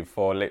 thank you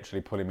for literally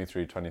pulling me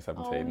through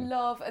 2017. Oh,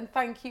 love, and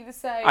thank you the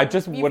same. I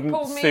just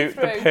wouldn't suit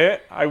the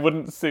pit. I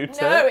wouldn't suit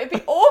it. No, it'd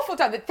be awful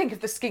to think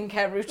of the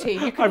skincare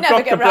routine. You could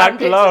never get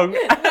around it. I've got the black lung.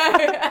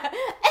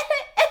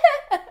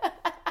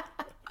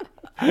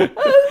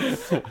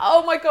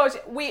 Oh my gosh,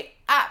 we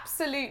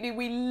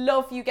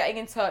love you getting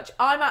in touch.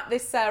 I'm at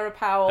this Sarah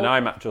Powell. And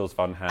I'm at Jules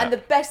Von Heck. And the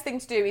best thing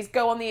to do is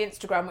go on the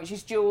Instagram, which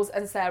is Jules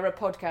and Sarah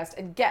Podcast,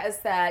 and get us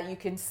there. You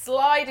can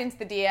slide into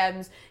the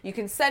DMs. You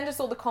can send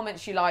us all the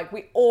comments you like.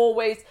 We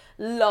always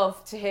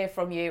love to hear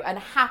from you. And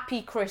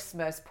happy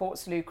Christmas,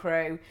 Portslade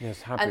Crew.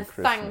 Yes, happy Christmas.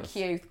 And thank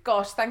you.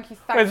 Gosh, thank you.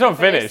 Well, it's not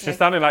finished. Listening. It's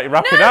sounding like you're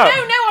wrapping up.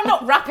 No, I'm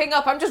not wrapping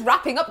up. I'm just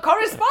wrapping up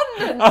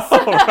correspondence.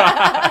 Oh,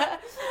 right.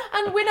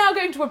 And we're now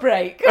going to a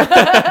break.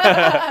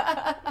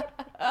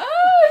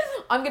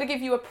 I'm going to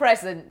give you a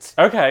present.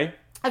 Okay.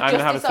 I've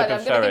just decided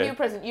I'm going to give you a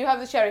present. You have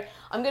the sherry.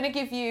 I'm going to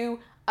give you...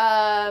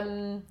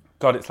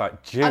 God, it's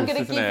like juice, I'm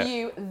going to give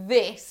you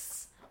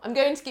this. I'm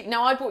going to give...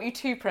 Now, I bought you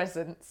 2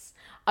 presents.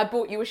 I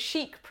bought you a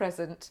chic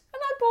present.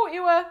 And I bought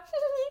you a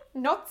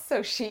not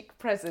so chic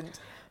present.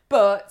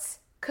 But,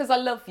 because I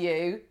love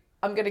you,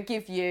 I'm going to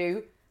give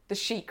you the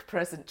chic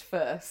present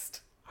first.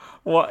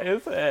 What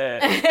is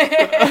it?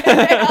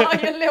 Oh,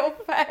 your little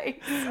face.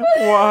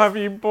 What have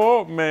you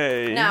bought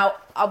me? Now,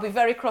 I'll be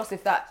very cross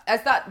if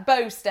that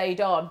bow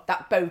stayed on.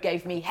 That bow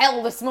gave me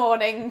hell this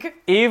morning.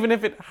 Even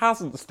if it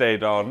hasn't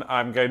stayed on,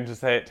 I'm going to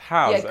say it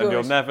has, and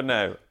you'll never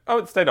know. Oh,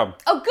 it stayed on.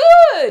 Oh,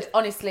 good!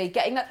 Honestly,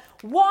 getting that...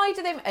 Why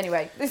do they...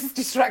 Anyway, this is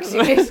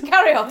distracting. Just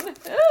carry on.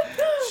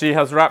 She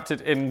has wrapped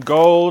it in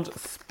gold,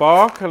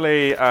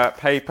 sparkly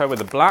paper with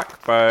a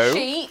black bow.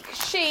 Chic.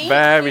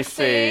 Very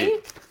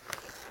chic.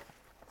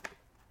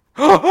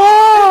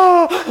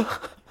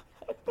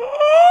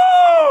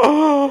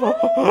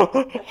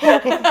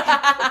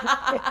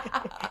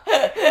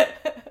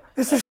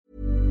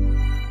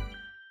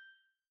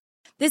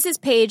 This is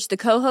Paige, the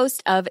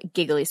co-host of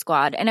Giggly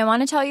Squad, and I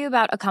want to tell you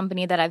about a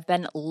company that I've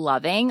been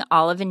loving,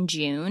 Olive &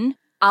 June.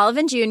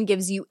 Olive & June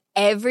gives you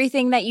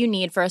everything that you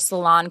need for a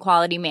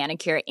salon-quality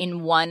manicure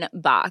in one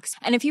box.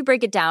 And if you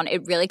break it down,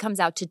 it really comes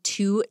out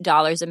to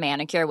 $2 a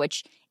manicure,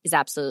 which is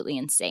absolutely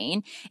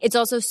insane. It's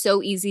also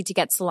so easy to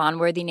get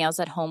salon-worthy nails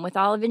at home with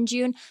Olive &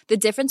 June. The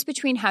difference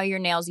between how your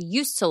nails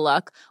used to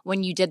look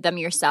when you did them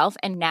yourself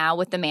and now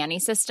with the Mani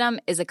system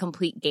is a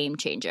complete game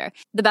changer.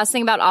 The best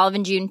thing about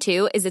Olive & June,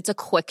 too, is it's a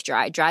quick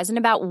dry. Dries in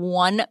about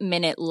 1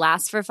 minute,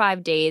 lasts for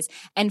 5 days,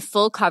 and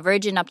full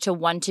coverage in up to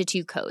 1 to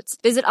 2 coats.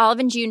 Visit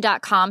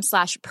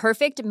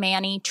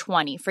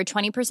oliveandjune.com/perfectmani20 for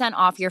 20%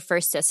 off your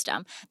first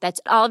system.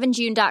 That's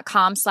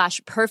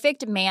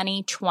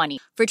oliveandjune.com/perfectmani20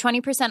 for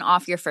 20%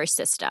 off your first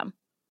system.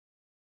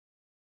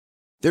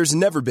 There's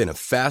never been a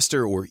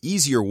faster or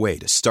easier way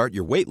to start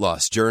your weight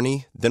loss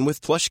journey than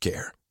with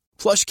PlushCare.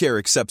 PlushCare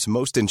accepts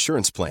most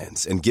insurance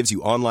plans and gives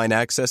you online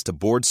access to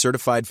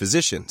board-certified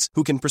physicians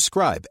who can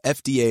prescribe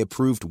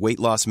FDA-approved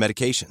weight loss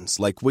medications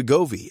like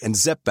Wegovy and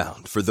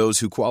Zepbound for those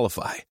who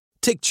qualify.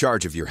 Take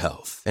charge of your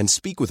health and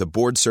speak with a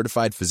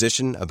board-certified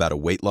physician about a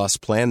weight loss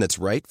plan that's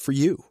right for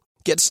you.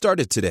 Get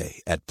started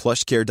today at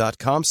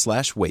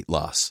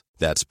plushcare.com/weight-loss.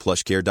 That's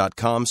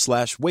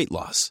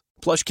plushcare.com/weight-loss.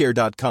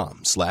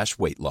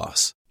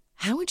 plushcare.com/weight-loss.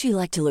 How would you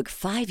like to look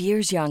 5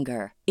 years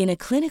younger? In a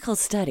clinical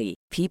study,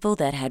 people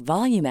that had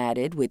volume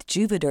added with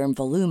Juvederm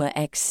Voluma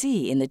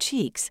XC in the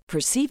cheeks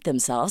perceived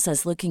themselves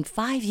as looking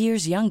 5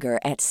 years younger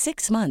at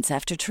 6 months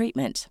after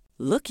treatment.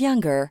 Look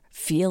younger,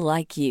 feel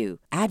like you.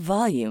 Add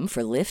volume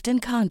for lift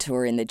and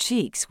contour in the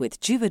cheeks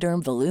with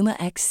Juvederm Voluma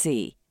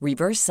XC.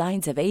 Reverse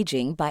signs of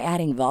aging by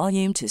adding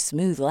volume to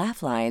smooth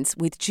laugh lines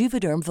with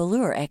Juvederm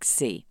Volure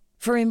XC.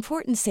 For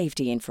important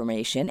safety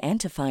information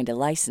and to find a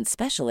licensed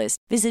specialist,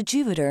 visit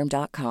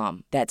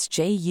Juvederm.com. That's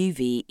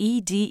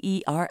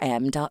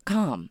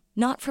JUVEDERM.com.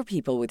 Not for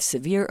people with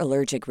severe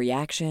allergic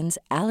reactions,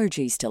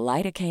 allergies to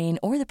lidocaine,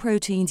 or the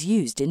proteins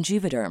used in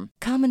Juvederm.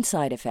 Common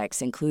side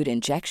effects include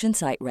injection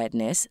site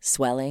redness,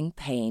 swelling,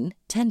 pain,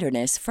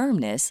 tenderness,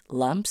 firmness,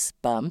 lumps,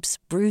 bumps,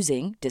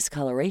 bruising,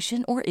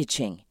 discoloration, or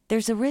itching.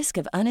 There's a risk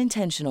of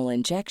unintentional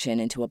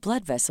injection into a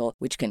blood vessel,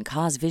 which can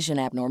cause vision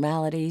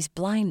abnormalities,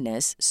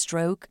 blindness,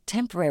 stroke,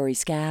 temporary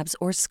scabs,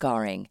 or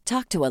scarring.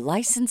 Talk to a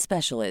licensed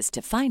specialist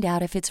to find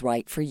out if it's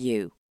right for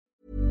you.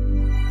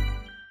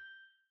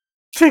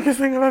 Cheekiest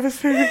thing I've ever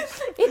seen.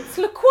 It's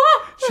Le Croix.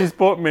 She's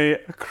bought me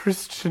a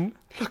Christian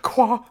Le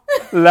Croix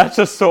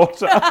letter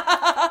sorter.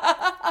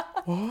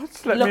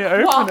 What? Let me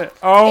open it.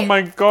 Oh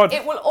my God.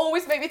 It will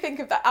always make me think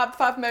of that Ab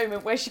Fab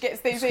moment where she gets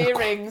these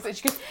earrings and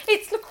she goes,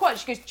 it's Le Croix.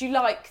 She goes, do you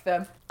like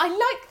them? I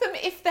like them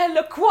if they're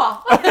Le Croix.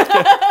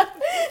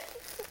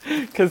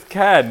 Because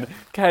Ken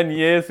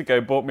years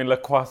ago bought me Le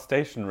Croix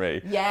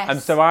stationery. Yes. And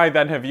so I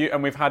then have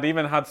and we've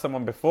even had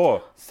someone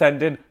before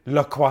send in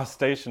Le Croix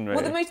stationery.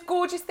 Well, the most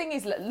gorgeous thing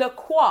is Le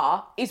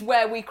Croix is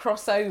where we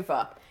cross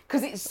over.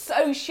 Because it's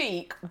so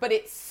chic, but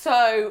it's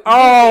so...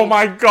 Oh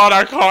my God,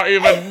 I can't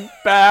even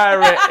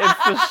bear it.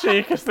 It's the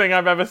chicest thing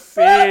I've ever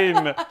seen.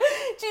 Do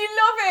you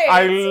love it?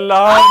 I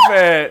love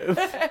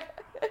it.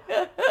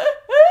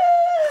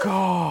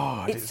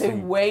 God. It's so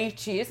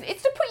weighty, isn't it?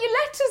 It's to put your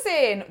letters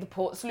in. The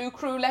Portslade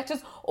Crew letters,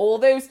 all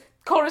those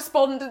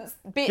correspondence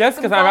bits. Yes,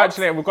 because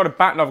we've got a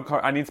backlog.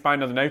 I need to buy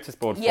another notice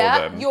board for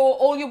them.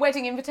 All your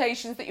wedding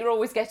invitations that you're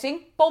always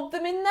getting, bob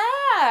them in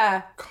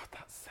there. God,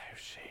 that's so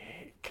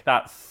chic.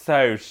 That's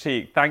so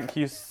chic. Thank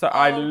you so...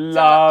 I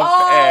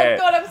love it. Oh,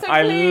 God, I'm so pleased.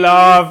 I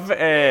love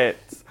it.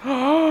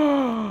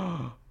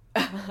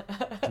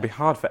 It'd be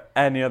hard for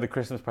any other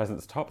Christmas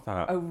presents to top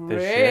that. Oh, this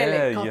really?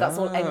 year. God, that's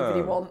all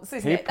anybody wants,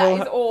 isn't it? People-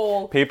 That is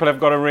all. People have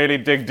got to really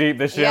dig deep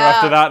this year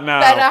after that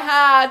now. Better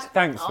had.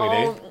 Thanks, sweetie.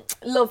 Oh,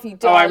 love you,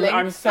 darling.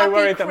 I'm so Happy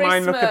worried that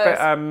mine look a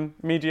Christmas.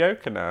 bit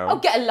mediocre now. Oh,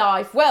 get a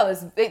life. Well,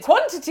 it's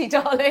quantity,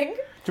 darling.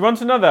 Do you want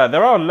another?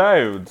 There are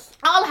loads.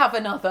 I'll have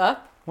another.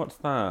 What's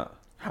that?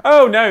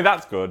 Oh, no,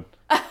 that's good.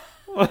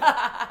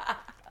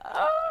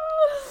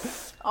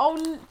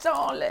 Oh,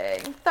 darling,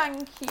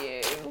 thank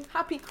you.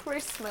 Happy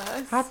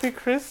Christmas. Happy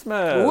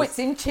Christmas. Oh, it's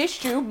in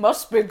tissue.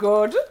 Must be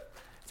good.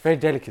 It's very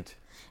delicate.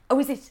 Oh,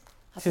 is it?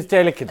 This is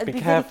delicate. I'll Be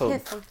very careful.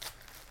 careful.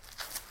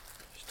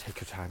 Just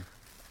take your time.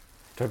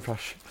 Don't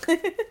rush.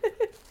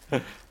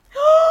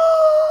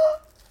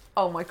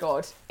 Oh my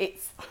God,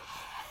 it's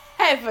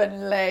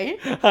heavenly.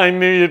 I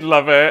knew you'd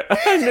love it.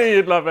 I knew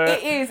you'd love it.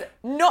 It is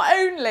not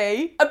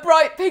only a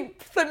bright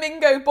pink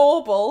flamingo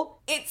bauble,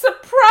 it's a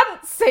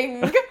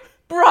prancing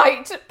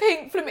bright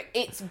pink flamingo.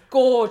 It's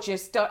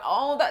gorgeous.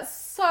 Oh, that's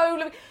so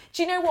lovely.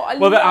 Do you know what I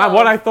love?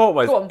 What I thought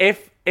was, Go on.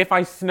 if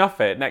I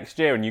snuff it next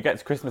year and you get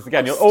to Christmas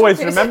again, you'll stop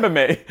always it. remember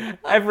me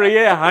every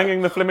year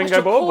hanging the I flamingo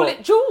should bauble. call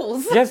it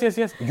Jules. Yes.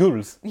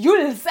 Yules.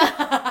 Jules.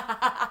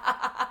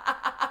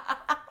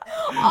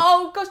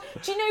 Oh gosh,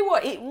 do you know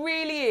what? It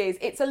really is.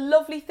 It's a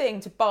lovely thing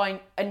to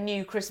buy a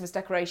new Christmas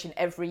decoration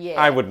every year.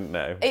 I wouldn't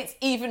know. It's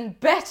even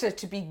better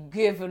to be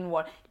given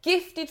one.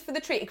 Gifted for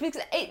the tree. Because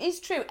it is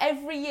true,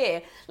 every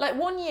year. Like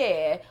one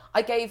year,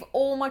 I gave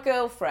all my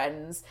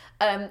girlfriends,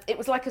 it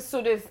was like a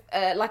sort of,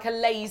 like a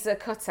laser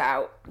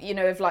cutout,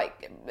 of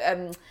like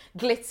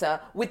glitter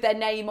with their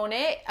name on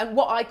it and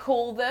what I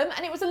call them.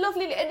 And it was a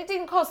lovely, and it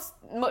didn't cost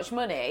much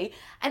money.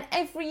 And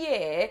every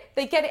year,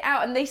 they get it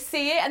out and they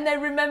see it and they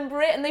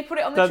remember it and they put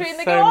it on the That's tree and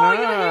they so go, oh,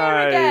 you're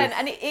here again. nice.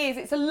 And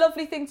it's a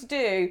lovely thing to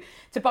do,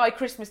 to buy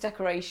Christmas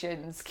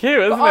decorations.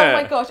 Cute, isn't Oh it?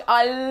 my gosh,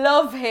 I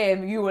love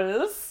him,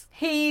 Yules.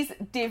 He's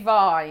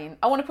divine.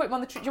 I want to put him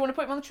on the tree. Do you want to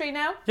put him on the tree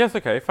now? Yes,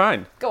 okay,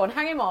 fine. Go on,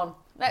 hang him on.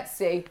 Let's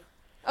see.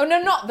 Oh,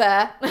 no, not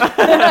there.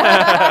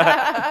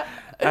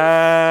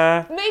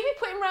 Maybe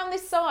put him round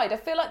this side. I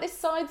feel like this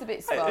side's a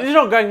bit sparse. You're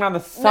not going round the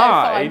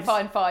side. No,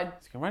 fine.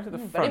 Let's go right at the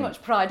front. Very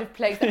much pride of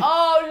place.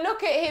 Oh,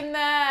 look at him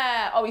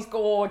there. Oh, he's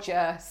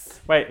gorgeous.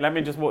 Wait, let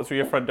me just walk through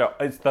your front door.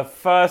 It's the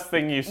first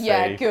thing you see.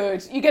 Yeah,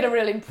 good. You get a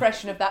real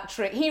impression of that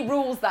tree. He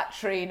rules that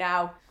tree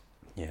now.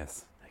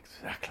 Yes,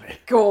 exactly.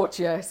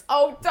 Gorgeous.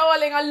 Oh,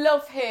 darling, I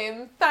love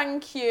him.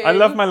 Thank you. I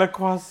love my Le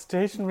Croix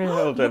stationery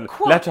holder. Le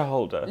Croix. Letter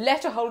holder.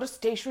 Letter holder,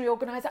 stationery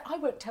organiser. I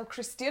won't tell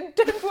Christian,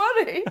 don't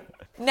worry.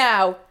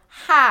 Now,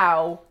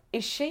 how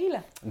is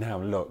Sheila?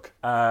 Now, look,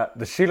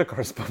 the Sheila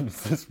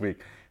correspondence this week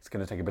is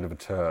going to take a bit of a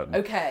turn.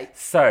 Okay.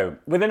 So,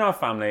 within our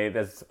family,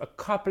 there's a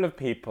couple of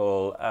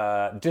people,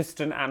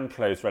 distant and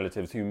close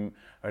relatives, who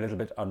are a little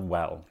bit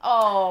unwell.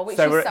 Oh, which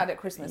So is we're- sad at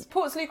Christmas.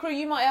 Portslade Crew,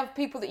 you might have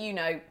people that you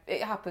know.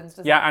 It happens,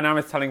 doesn't it? Yeah, and I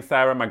was telling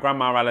Sarah, my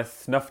grandma Alice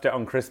snuffed it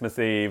on Christmas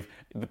Eve.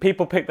 The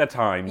people pick their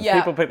times, Yeah.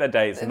 people pick their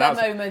dates. Their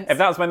moments. If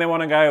that's when they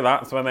want to go,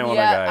 that's when they want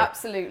to Yeah, go.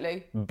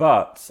 absolutely.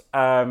 But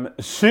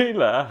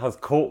Sheila has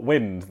caught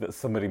wind that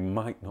somebody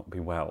might not be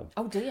well.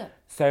 Oh, dear.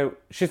 So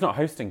she's not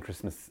hosting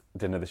Christmas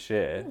dinner this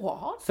year.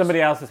 What? Somebody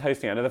else is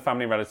hosting it. Another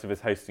family relative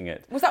is hosting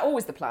it. Was that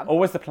always the plan?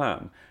 Always the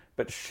plan.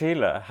 But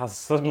Sheila has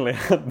suddenly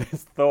had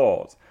this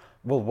thought.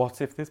 Well, what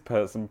if this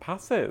person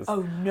passes?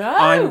 Oh, no.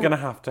 I'm going to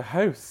have to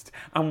host.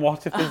 And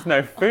what if there's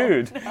no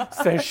food? no.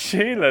 So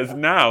Sheila's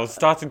now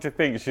starting to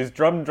think, she's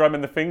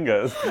drumming the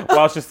fingers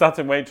while she's sat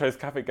in Waitrose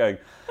Cafe going,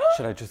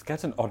 should I just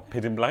get an odd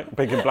pig in blanket?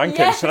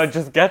 Yes. Should I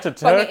just get a Bung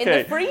turkey? it in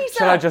the freezer.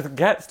 Should I just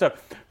get stuff?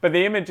 But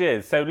the image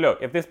is, so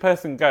look, if this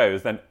person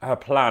goes, then her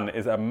plan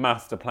is a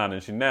master plan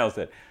and she nails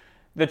it.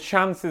 The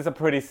chances are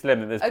pretty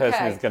slim that this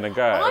person is going to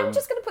go. I'm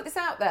just going to put this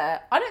out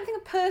there. I don't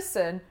think a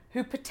person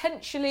who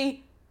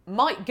potentially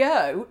might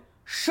go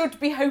should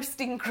be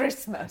hosting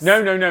Christmas.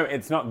 No,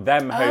 it's not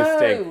them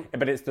hosting,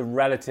 but it's the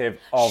relative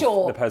of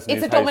the person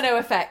It's who's a domino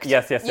effect.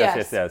 Yes. Well,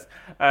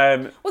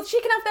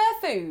 she can have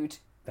their food.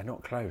 They're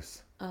not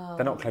close.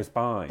 They're not close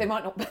by. They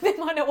might not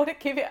want to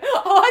give it.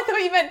 Oh, I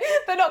thought you meant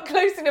they're not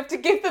close enough to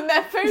give them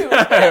their food.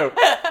 No.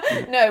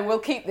 No, we'll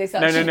keep this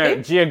actually. No.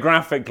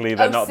 Geographically,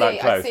 they're not that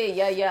close. I see.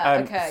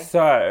 Yeah. Okay.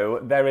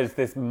 So there is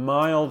this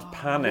mild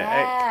panic.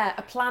 Yeah,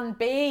 a plan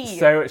B.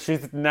 So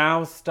she's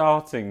now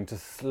starting to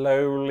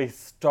slowly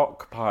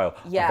stockpile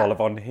a vol au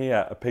vent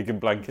here, a pig in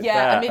blanket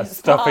there, a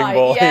stuffing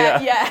ball here.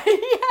 Yeah.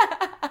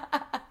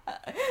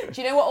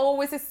 Do you know what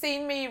always has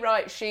seen me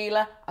right,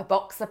 Sheila? A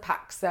box of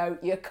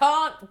Paxo. You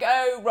can't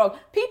go wrong.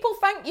 People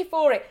thank you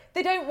for it.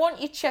 They don't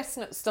want your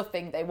chestnut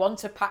stuffing. They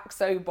want a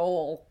Paxo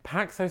ball.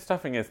 Paxo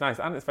stuffing is nice,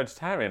 and it's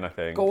vegetarian, I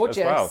think.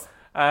 Gorgeous. As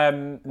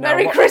well.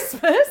 Merry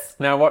Christmas.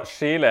 Now, what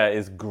Sheila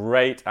is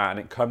great at, and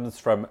it comes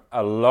from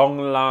a long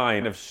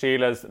line of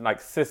Sheila's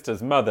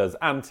sisters, mothers,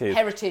 aunties,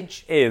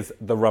 heritage, is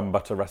the rum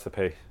butter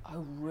recipe.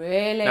 Oh,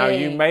 really? Now,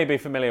 you may be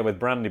familiar with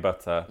brandy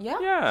butter.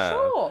 Yeah,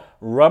 sure.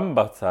 Rum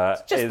butter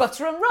it's just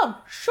butter and rum,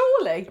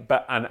 surely.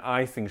 But an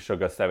icing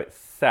sugar, so it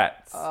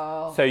sets.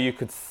 So you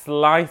could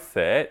slice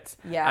it,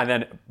 and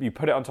then you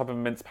put it on top of a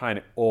mince pie and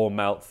it all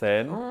melts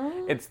in.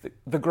 It's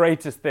the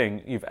greatest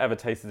thing you've ever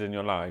tasted in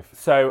your life.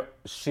 So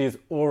she's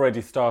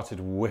already started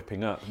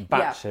whipping up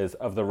batches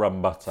of the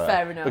rum butter.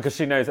 Fair enough. Because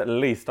she knows at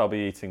least I'll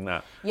be eating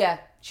that. Yeah,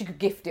 she could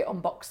gift it on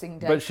Boxing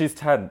Day. But she's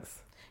tense.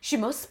 She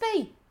must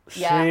be.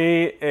 Yeah.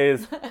 She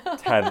is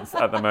tense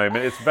at the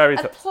moment. It's very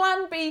a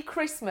Plan B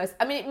Christmas.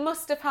 I mean, it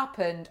must have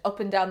happened up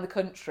and down the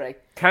country.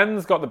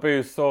 Ken's got the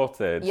booze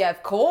sorted. Yeah,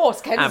 of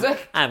course.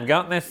 I've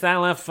got this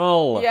cellar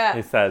full,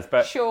 he says.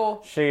 But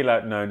sure.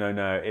 Sheila,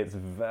 no. It's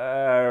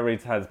very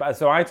tense. But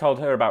so I told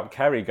her about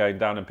Kerry going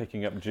down and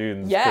picking up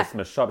June's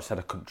Christmas shop. She said,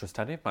 I couldn't trust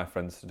any of my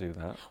friends to do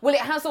that. Well,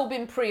 it has all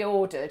been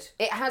pre-ordered.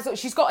 It has.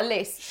 She's got a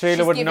list.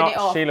 Sheila would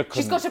not. Sheila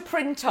couldn't. She's got a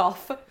print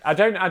off. I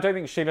don't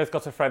think Sheila's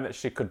got a friend that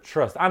she could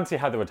trust. Auntie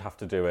Heather would have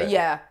to do it.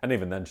 Yeah. And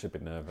even then she'd be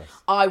nervous.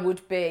 I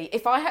would be.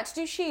 If I had to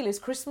do Sheila's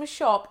Christmas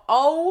shop,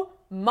 oh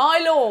my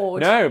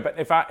lord. No, but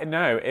if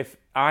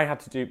I had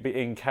to be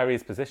in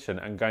Kerry's position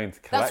and going to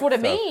collect That's what I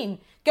mean.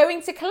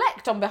 Going to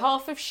collect on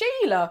behalf of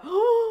Sheila.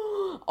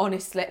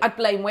 Honestly, I'd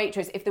blame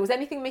Waitrose. If there was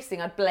anything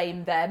missing, I'd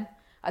blame them.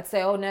 I'd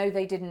say, oh no,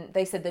 they didn't.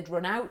 They said they'd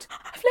run out.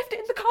 I've left it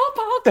in the car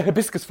park. The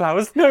hibiscus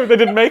flowers. No, they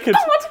didn't make it.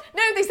 God,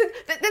 no, they said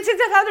they'd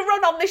had a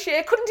run on this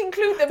year. Couldn't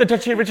include them. The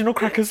Duchy Original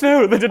crackers.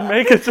 No, they didn't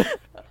make it.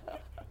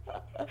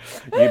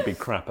 You'd be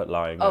crap at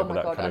lying over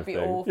that kind of thing.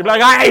 Awful. You'd be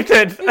like, I ate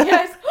it!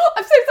 Yes,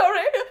 I'm so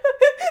sorry.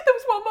 There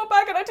was one more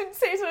bag and I didn't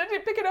see it and I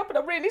didn't pick it up and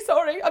I'm really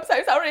sorry. I'm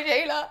so sorry,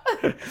 Sheila.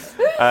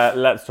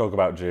 Let's talk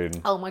about June.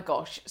 Oh my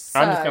gosh. So,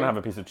 I'm just going to have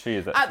a piece of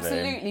cheese, actually.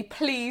 Absolutely,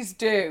 please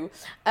do.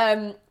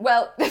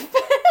 Well, this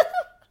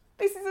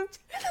is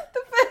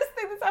the first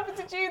thing that's happened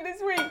to June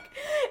this week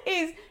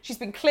is she's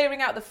been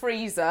clearing out the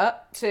freezer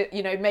to,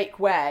 make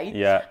way.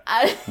 Yeah.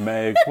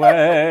 Make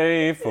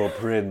way for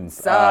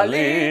Prince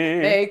Ali.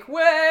 Make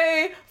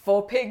way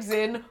for pigs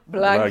in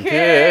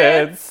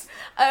blankets.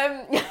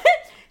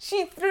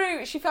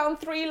 She found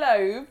 3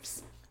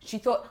 loaves. She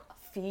thought,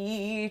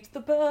 feed the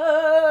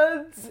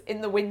birds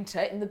in the winter,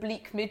 in the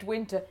bleak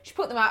midwinter. She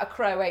put them out, a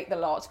crow ate the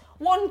lot.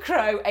 1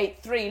 crow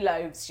ate 3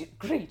 loaves. She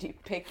greedy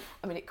pig.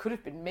 I mean, it could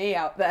have been me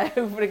out there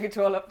hoovering it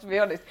all up, to be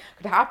honest.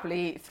 Could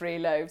happily eat 3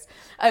 loaves.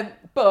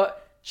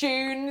 But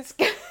June's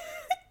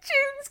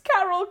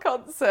carol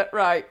concert,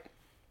 right.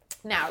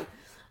 Now,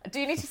 I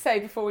do need to say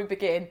before we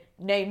begin,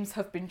 names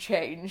have been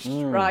changed,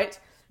 right?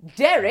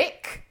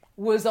 Derek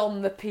was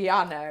on the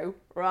piano,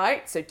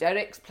 right? So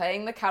Derek's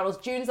playing the carols.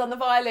 June's on the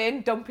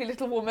violin, dumpy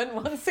little woman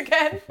once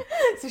again.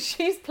 So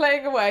she's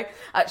playing away.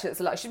 Actually, that's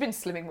a lie. She's been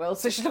slimming well,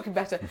 so she's looking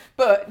better.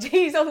 But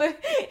he's on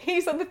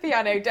the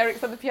piano.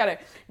 Derek's on the piano.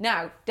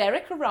 Now,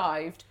 Derek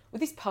arrived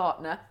with his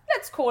partner.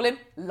 Let's call him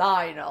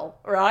Lionel,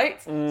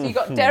 right? So you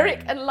got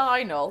Derek and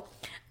Lionel.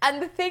 And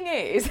the thing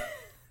is,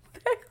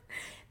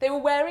 they were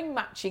wearing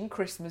matching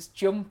Christmas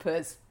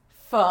jumpers.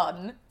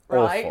 Fun.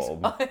 Right?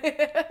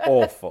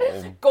 Awful.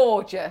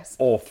 Gorgeous.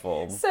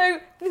 Awful. So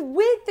the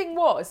weird thing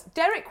was,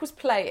 Derek was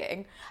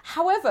playing.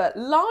 However,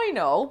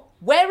 Lionel,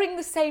 wearing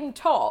the same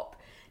top,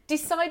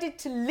 decided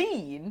to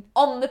lean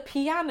on the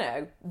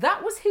piano.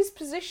 That was his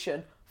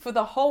position for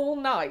the whole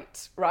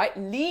night, right?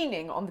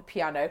 Leaning on the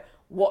piano,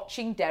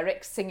 watching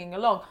Derek singing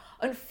along.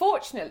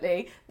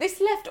 Unfortunately,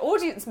 this left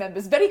audience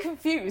members very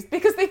confused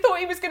because they thought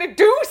he was going to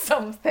do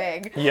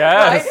something.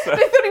 Yes. Right?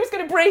 They thought he was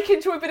going to break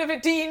into a bit of a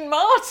Dean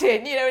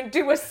Martin, and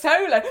do a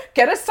solo,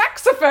 get a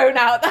saxophone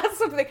out, that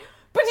sort of thing.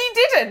 But he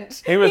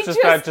didn't. He was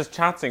just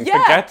chatting,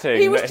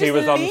 forgetting that he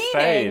was on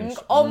stage.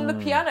 On the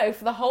piano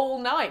for the whole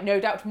night, no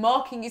doubt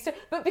marking his...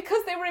 But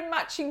because they were in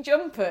matching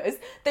jumpers,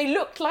 they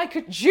looked like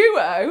a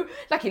duo,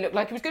 like he looked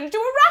like he was going to do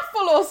a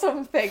raffle or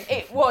something.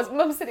 It was.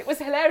 Mum said it was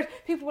hilarious.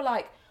 People were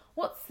like,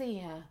 what's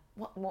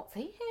what's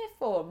he here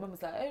for? And Mum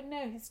was like, oh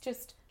no, he's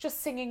just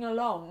singing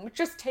along,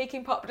 just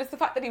taking part. But it's the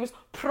fact that he was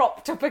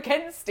propped up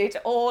against it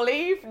all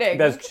evening.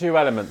 There's two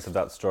elements of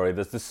that story.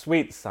 There's the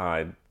sweet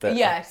side that,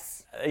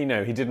 yes, he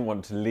didn't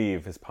want to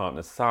leave his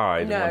partner's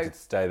side No. and wanted to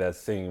stay there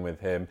singing with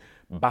him,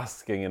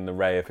 basking in the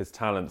ray of his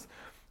talents.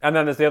 And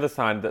then there's the other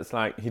side that's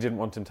like, he didn't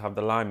want him to have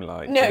the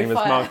limelight. No, and he was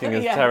fire. marking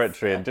his Yes.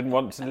 territory and didn't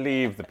want to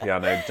leave the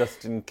piano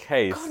just in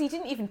case. God, he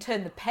didn't even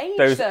turn the page,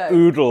 Those though.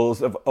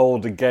 oodles of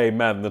older gay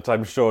men that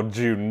I'm sure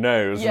June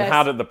knows Yes. and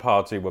had at the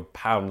party were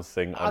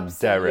pouncing on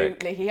Derek.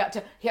 Absolutely, he had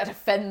to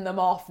fend them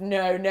off.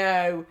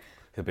 No.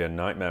 He'll be a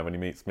nightmare when he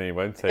meets me,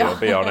 won't he? He'll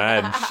be on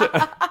edge.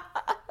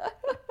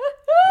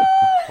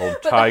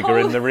 Old tiger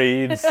in the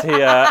reeds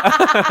here.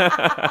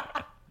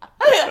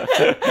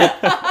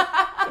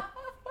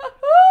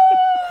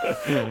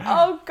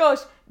 Oh gosh,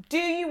 do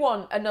you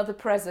want another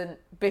present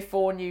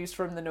before news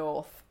from the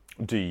north?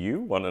 Do you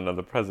want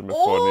another present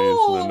before news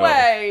from the north?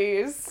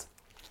 Always.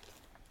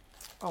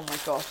 Oh my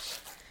gosh,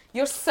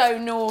 you're so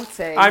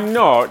naughty. I'm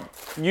not.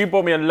 You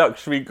bought me a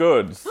luxury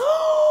goods.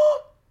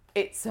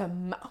 It's a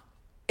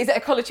Is it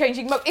a colour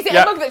changing mug? Is it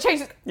Yep. a mug that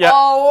changes? Yep.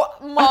 Oh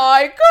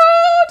my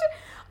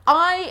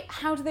god!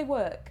 How do they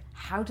work?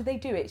 How do they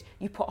do it?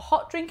 You put a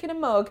hot drink in a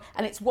mug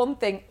and it's one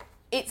thing.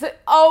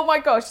 Oh my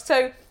gosh.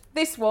 So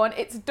this one,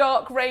 it's a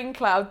dark rain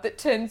cloud that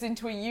turns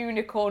into a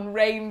unicorn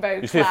rainbow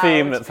cloud. You see a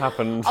theme that's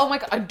happened. Oh my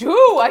god, I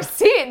do. I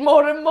see it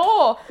more and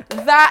more.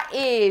 That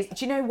is,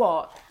 do you know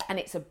what? And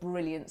it's a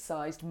brilliant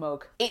sized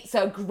mug. It's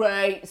a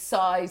great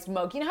sized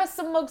mug. You know how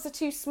some mugs are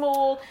too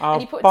small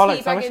and you put a tea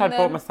bollocks, bag I wish in I'd them?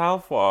 bought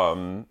myself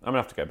one. I'm going to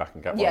have to go back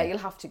and get one. Yeah, you'll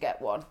have to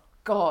get one.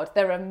 God,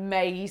 they're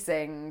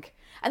amazing.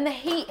 And the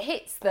heat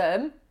hits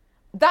them.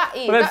 But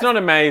it's not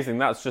amazing.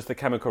 That's just the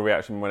chemical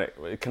reaction when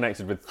it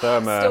connected with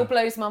thermo. Still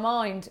blows my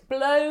mind.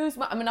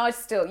 I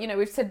still,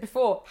 we've said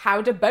before,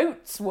 how do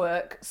boats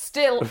work?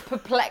 Still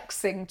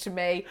perplexing to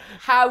me.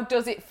 How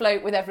does it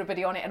float with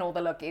everybody on it and all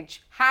the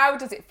luggage? How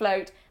does it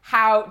float?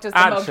 How does the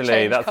mug change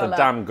Actually, that's colour? a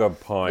damn good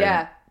point.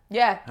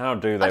 Yeah. How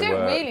do they I don't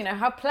work? really know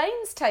how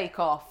planes take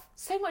off.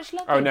 So much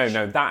luggage. Oh, no,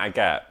 that I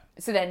get.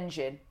 It's an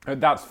engine.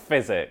 That's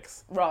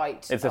physics.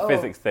 Right. It's a Oh.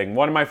 physics thing.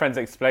 One of my friends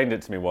explained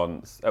it to me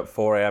once at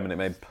 4 a.m. and it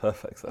made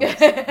perfect sense.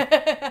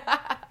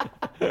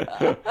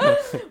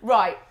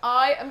 Right,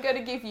 I am going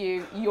to give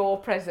you your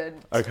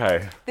present.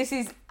 Okay. This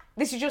is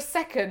your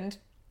second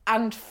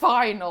and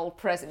final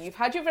present. You've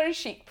had your very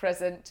chic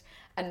present,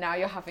 and now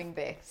you're having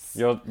this.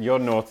 You're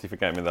naughty for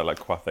getting me that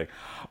like thing.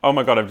 Oh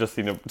my god, I've just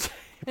seen a...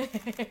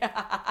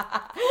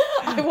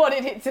 I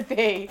wanted it to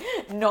be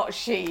not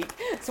chic,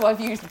 so I've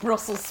used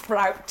Brussels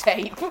sprout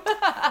tape.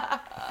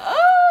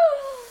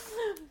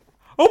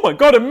 Oh my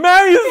god,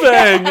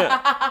 amazing!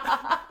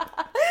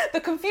 The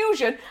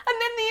confusion and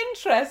then the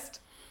interest.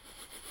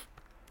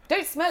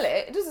 Don't smell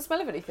it. It doesn't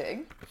smell of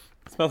anything.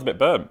 It smells a bit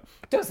burnt.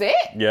 Does it?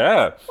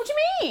 Yeah. What do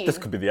you mean? This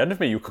could be the end of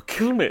me. You could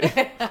kill me.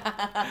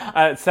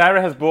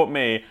 Sarah has bought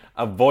me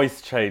a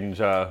voice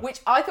changer. Which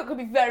I thought could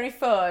be very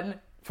fun.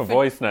 For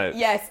voice notes.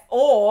 Yes,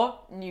 or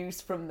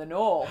news from the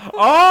north.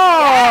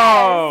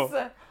 Oh!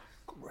 Yes!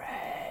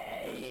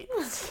 Great.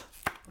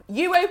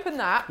 You open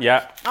that.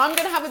 Yeah. I'm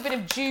going to have a bit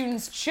of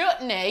June's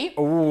chutney.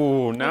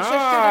 Ooh, Which I should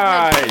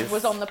have nice. mentioned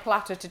was on the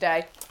platter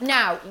today.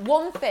 Now,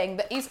 one thing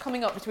that is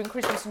coming up between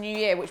Christmas and New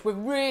Year, which we're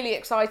really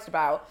excited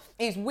about,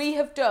 is we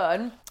have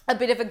done a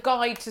bit of a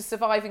guide to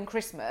surviving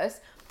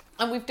Christmas.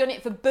 And we've done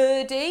it for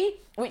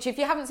Birdie, which if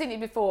you haven't seen it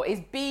before is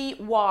Byrdie.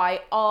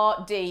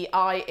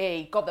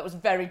 God, that was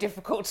very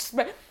difficult to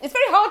spell. It's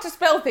very hard to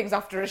spell things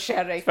after a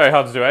sherry. It's very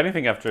hard to do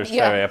anything after a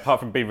Yeah. sherry,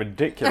 apart from be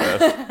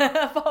ridiculous.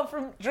 Apart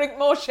from drink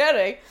more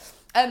sherry.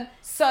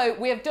 So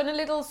we have done a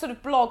little sort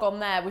of blog on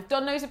there. We've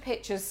done loads of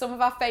pictures, some of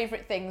our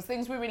favourite things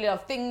we really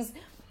love, things,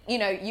 you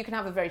can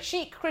have a very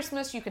chic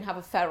Christmas, you can have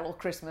a feral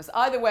Christmas.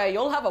 Either way,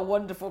 you'll have a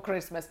wonderful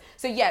Christmas.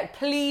 So yeah,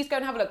 please go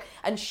and have a look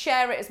and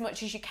share it as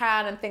much as you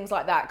can and things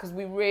like that, because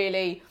we've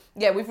really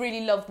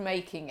loved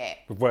making it.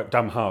 We've worked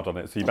damn hard on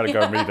it, so you better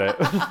go and read it.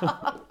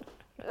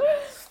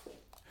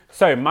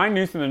 So, my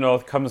news from the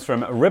north comes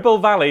from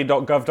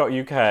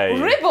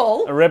ribblevalley.gov.uk.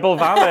 Ribble? Ribble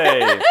Valley.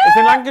 It's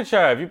in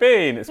Lancashire. Have you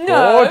been? It's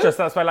gorgeous.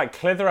 That's where,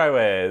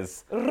 Clitheroe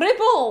is.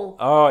 Ribble?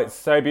 Oh, it's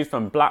so beautiful.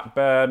 And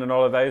Blackburn and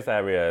all of those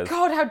areas.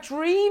 God, how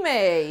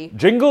dreamy.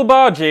 Jingle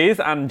barges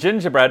and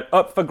gingerbread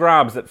up for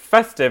grabs at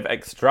festive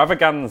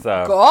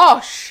extravaganza.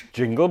 Gosh.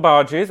 Jingle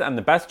barges and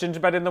the best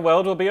gingerbread in the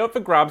world will be up for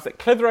grabs at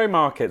Clitheroe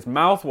Market's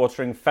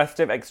mouth-watering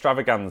festive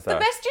extravaganza. The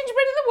best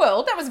gingerbread in the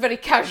world? That was a very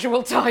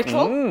casual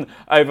title.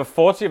 Over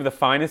 40 of the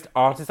finest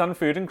artisan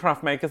food and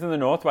craft makers in the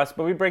Northwest,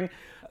 where we bring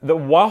the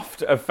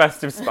waft of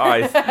festive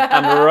spice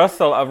and the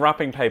rustle of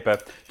wrapping paper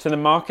to the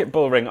market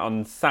bullring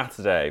on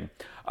Saturday.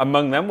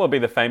 Among them will be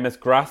the famous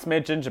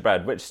Grasmere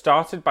gingerbread, which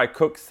started by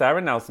cook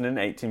Sarah Nelson in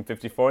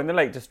 1854 in the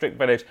Lake District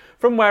village,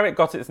 from where it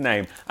got its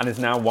name, and is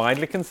now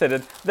widely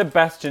considered the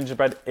best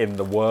gingerbread in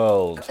the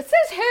world. It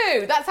says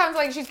who? That sounds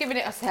like she's giving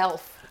it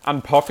herself.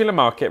 And Popular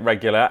Market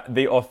regular,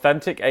 the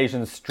authentic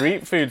Asian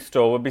street food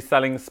store will be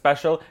selling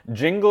special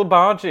jingle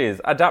bhajis,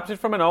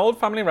 adapted from an old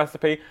family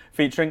recipe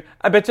featuring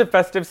a bit of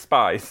festive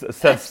spice,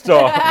 said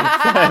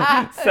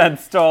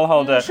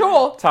stallholder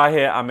Sure.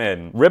 Tahir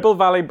Amin. Ribble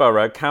Valley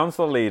Borough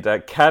Council leader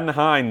Ken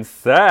Hines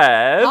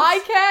said...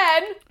 Hi,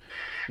 Ken!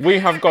 We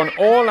have gone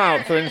all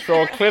out to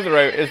ensure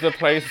Clitheroe is the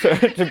place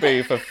to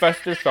be for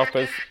festive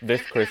shoppers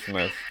this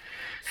Christmas.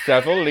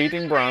 Several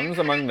leading brands,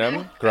 among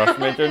them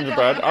Grafmere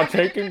Gingerbread, are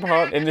taking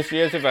part in this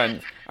year's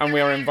event, and we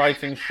are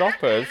inviting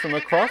shoppers from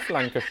across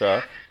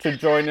Lancashire to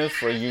join us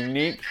for a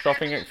unique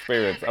shopping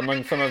experience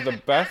among some of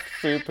the best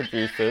food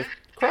producers,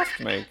 craft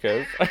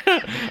makers,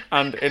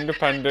 and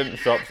independent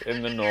shops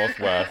in the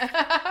northwest.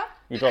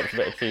 You dropped a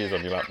bit of cheese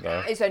on your lap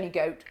there. It's only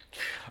goat.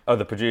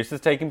 Other producers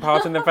taking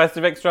part in the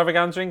festive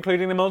extravaganza,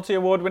 including the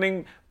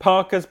multi-award-winning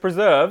Parker's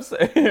Preserves,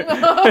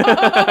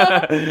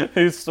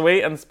 whose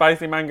sweet and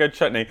spicy mango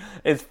chutney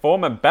is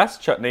former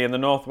best chutney in the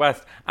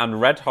Northwest,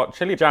 and Red Hot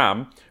Chili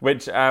Jam,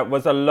 which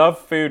was a Love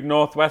Food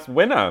Northwest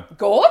winner.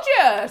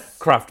 Gorgeous!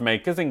 Craft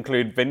makers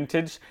include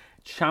Vintage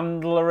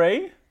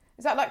Chandlery.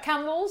 Is that like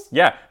candles?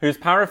 Yeah, whose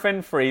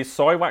paraffin-free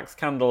soy wax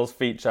candles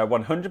feature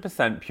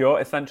 100% pure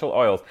essential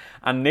oils,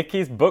 and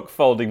Nikki's Book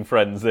Folding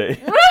Frenzy,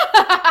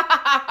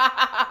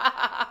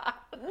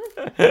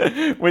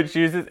 which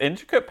uses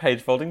intricate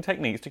page-folding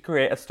techniques to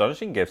create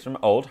astonishing gifts from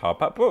old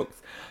hardback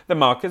books. The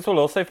markets will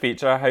also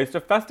feature a host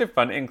of festive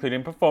fun,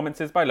 including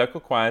performances by local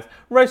choirs,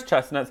 roast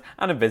chestnuts,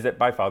 and a visit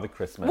by Father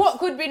Christmas. What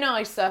could be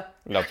nicer?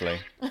 Lovely.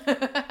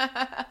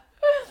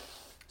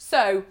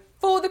 So,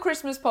 for the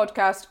Christmas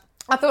podcast,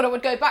 I thought I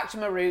would go back to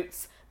my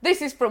roots.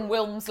 This is from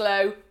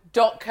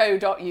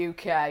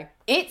wilmslow.co.uk.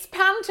 It's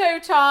panto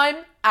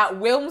time at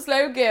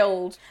Wilmslow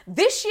Guild.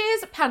 This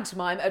year's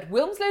pantomime at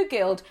Wilmslow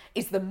Guild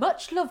is the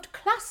much-loved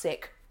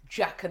classic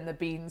Jack and the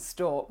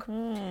Beanstalk.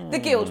 The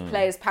Guild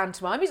Players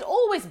pantomime is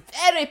always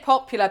very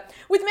popular,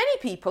 with many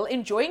people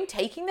enjoying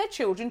taking their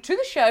children to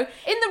the show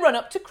in the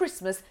run-up to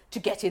Christmas to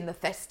get in the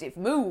festive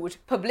mood.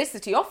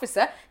 Publicity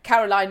officer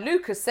Caroline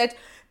Lucas said,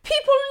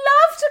 "People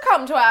love to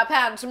come to our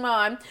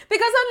pantomime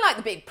because unlike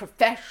the big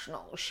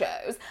professional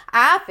shows,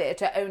 our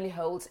theatre only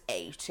holds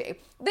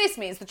 80. This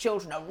means the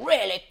children are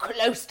really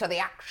close to the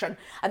action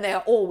and they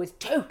are always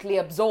totally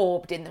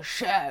absorbed in the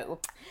show."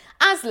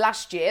 As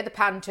last year, the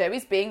panto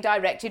is being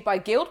directed by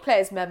Guild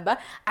Players member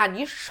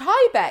Anya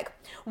Scheibeck.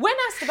 When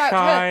asked about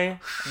her...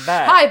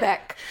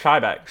 Scheibeck.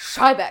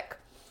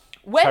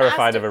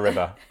 Terrified of a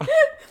river.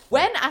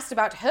 When asked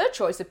about her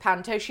choice of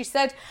panto, she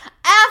said,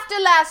 "After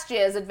last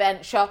year's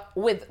adventure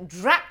with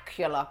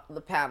Dracula the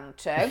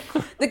panto,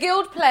 the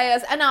Guild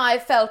Players and I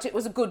felt it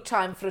was a good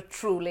time for a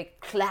truly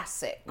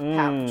classic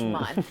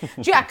pantomime.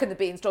 Jack and the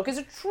Beanstalk is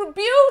a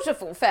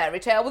beautiful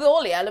fairy tale with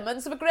all the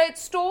elements of a great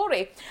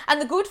story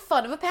and the good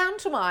fun of a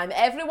pantomime.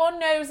 Everyone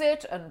knows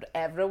it and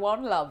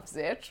everyone loves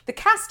it." The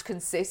cast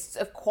consists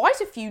of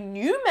quite a few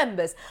new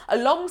members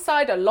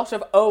alongside a lot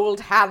of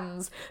old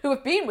hands who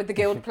have been with the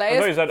Guild Players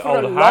I thought you said for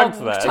old a hags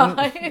long then. time.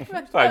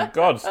 Thank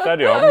God,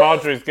 steady on.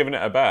 Marjorie's giving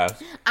it her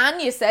best.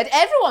 Anya said,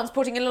 "Everyone's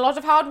putting in a lot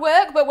of hard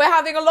work, but we're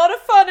having a lot of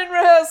fun in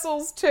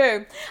rehearsals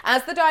too.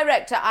 As the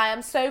director, I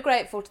am so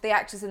grateful to the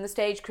actors and the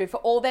stage crew for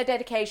all their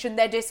dedication,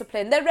 their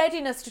discipline, their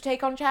readiness to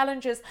take on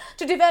challenges,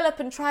 to develop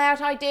and try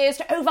out ideas,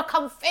 to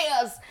overcome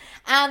fears,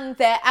 and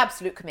their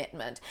absolute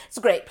commitment. It's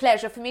a great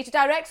pleasure for me to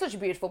direct such a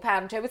beautiful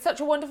panto with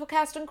such a wonderful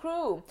cast and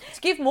crew.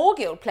 To give more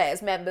Guild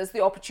Players members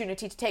the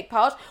opportunity to take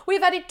part,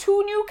 we've added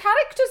 2 new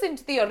characters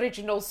into the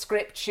original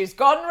script. She's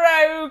gone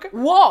rogue.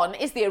 One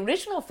is the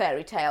original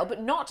fairy tale, but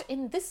not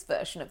in this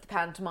version of the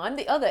pantomime.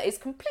 The other is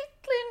completely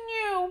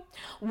new.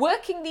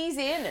 Working these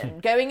in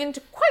and going into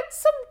quite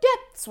some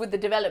depths with the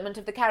development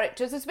of the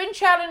characters has been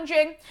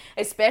challenging,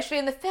 especially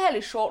in the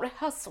fairly short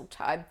rehearsal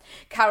time.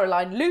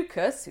 Caroline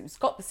Lucas, who's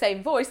got the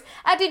same voice,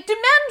 added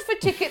demand for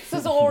tickets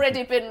has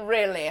already been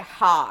really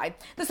high.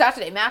 The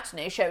Saturday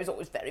matinee show is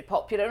always very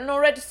popular and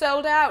already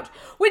sold out.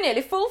 We're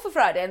nearly full for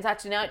Friday and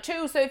Saturday night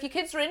too, so if your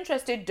kids are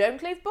interested,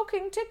 don't leave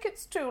booking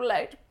tickets too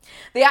late.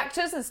 The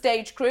actors and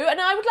stage crew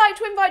and I would like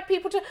to invite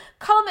people to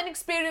come and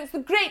experience the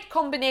great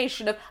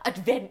combination of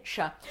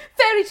adventure,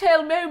 fairy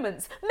tale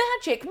moments,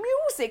 magic,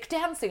 music,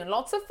 dancing and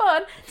lots of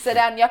fun," said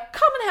Anya.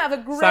 "Come and have a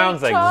great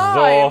Sounds time."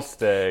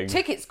 exhausting.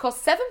 Tickets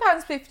cost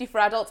 £7.50 for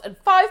adults and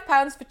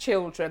 £5 for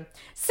children,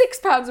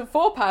 £6 and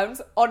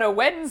 £4 on a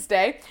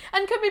Wednesday,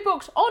 and can be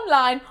booked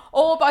online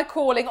or by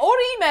calling or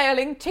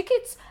emailing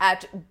tickets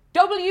at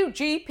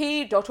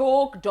wgp.org.uk.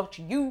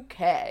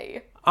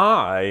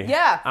 I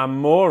am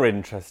more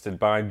interested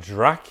by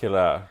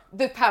Dracula.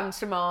 The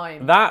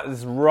pantomime. That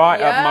is right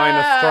up my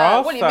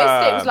nostrils. Well, you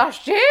missed it. It was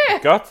last year.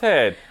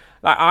 Gutted.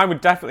 Like, I would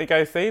definitely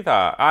go see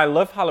that. I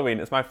love Halloween.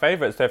 It's my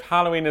favourite. So if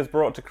Halloween is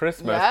brought to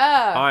Christmas,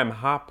 I'm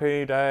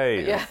happy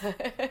days. Yeah.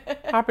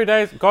 Happy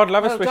days. God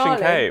love a swishing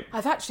cape.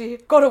 I've actually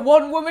got a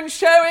one-woman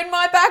show in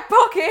my back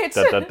pocket. It's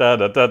me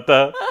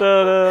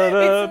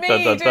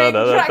doing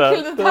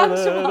Dracula the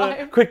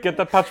pantomime. Quick, get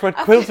the patchwork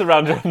quilt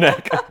around your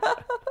neck.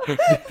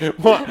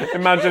 What?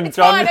 Imagine It's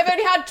John. fine, I've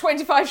only had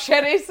 25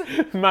 sherries.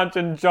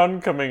 Imagine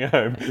John coming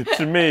home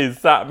to me,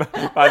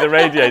 sat by the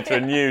radiator,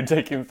 and you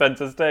taking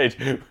centre stage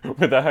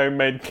with a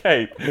homemade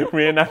cape,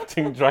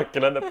 reenacting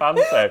Dracula the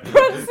Panther.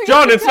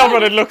 John, it's not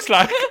what it looks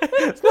like.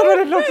 It's not what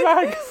it looks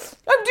like.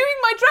 I'm doing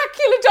my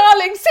Dracula,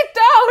 darling. Sit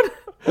down.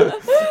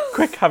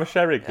 Quick, have a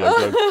sherry, glug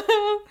glug.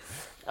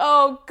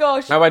 Oh,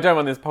 gosh. No, I don't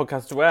want this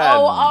podcast to end.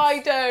 Oh,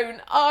 I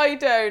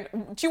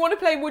don't. Do you want to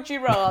play Would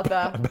You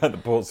Rather? I bet the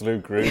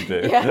Portslade crew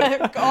do.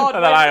 Yeah, God.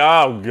 And they're like,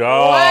 oh,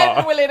 God.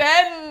 When will it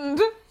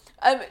end?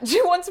 Do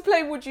you want to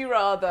play Would You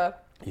Rather?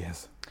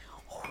 Yes.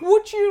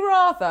 Would you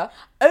rather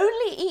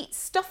only eat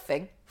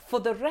stuffing for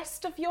the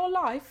rest of your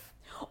life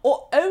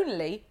or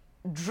only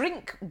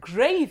drink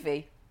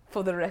gravy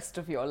for the rest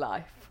of your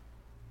life?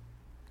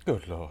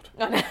 Good Lord.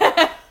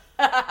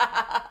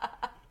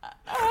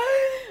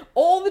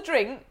 All the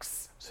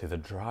drinks, It's either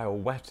dry or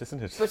wet,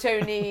 isn't it? but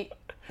only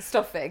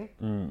stuffing,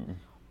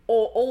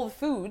 or all the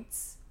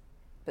foods,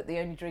 but the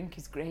only drink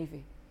is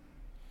gravy.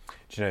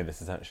 Do you know,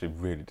 this is actually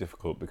really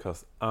difficult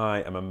because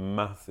I am a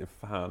massive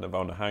fan of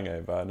On a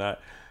Hangover. Now,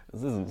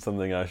 this isn't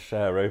something I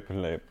share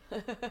openly.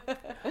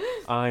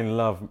 I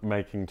love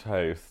making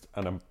toast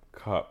and a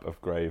cup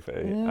of gravy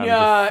and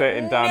just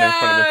sitting down in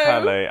front of the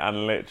telly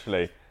and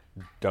literally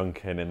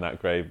dunking in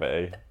that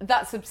gravy.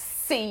 That's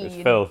obscene. It's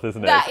filth,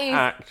 isn't it? That It's is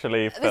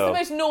actually filth. That's the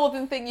most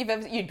northern thing you've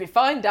ever... You'd be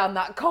fine down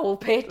that coal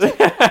pit.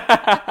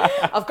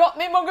 I've got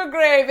me mug of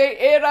gravy,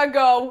 here I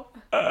go.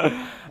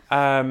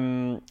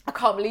 I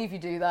can't believe you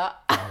do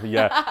that.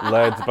 Yeah,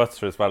 loads of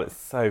butter as well. It's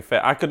so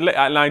fit. I could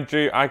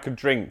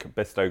drink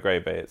Bisto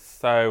gravy. It's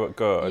so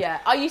good.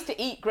 Yeah, I used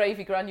to eat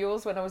gravy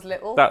granules when I was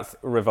little. That's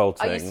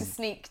revolting. I used to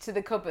sneak to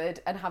the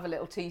cupboard and have a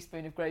little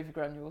teaspoon of gravy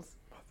granules.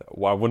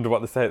 Well, I wonder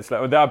what they say at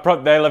Slimming.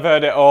 They'll have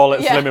heard it all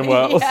at Slimming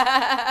World.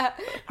 Yeah.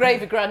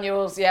 Gravy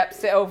granules, yep,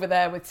 sit over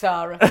there with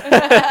Tara.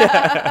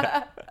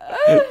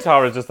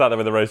 Tara's just sat there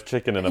with a roast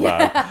chicken in a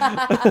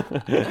bag.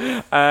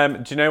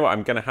 Do you know what?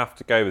 I'm going to have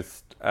to go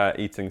with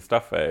eating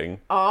stuffing.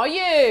 Are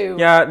you?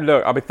 Yeah,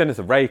 look, I'll be thin as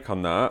a rake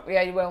on that.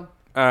 Yeah, you will.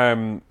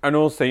 And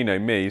also, you know,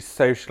 me,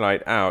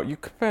 socialite out. You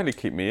can barely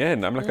keep me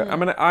in. I'm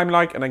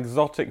like an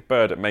exotic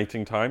bird at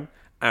mating time.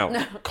 Out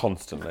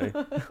constantly.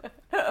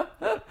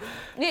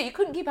 Yeah, you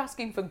couldn't keep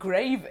asking for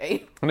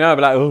gravy. No,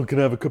 but like, oh, can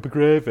I have a cup of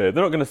gravy? They're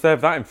not going to serve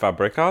that in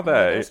fabric, are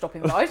they? I'll stop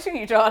inviting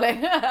you,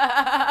 darling.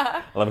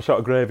 I'll have a shot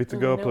of gravy to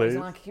go, no, please.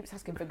 It's like he keeps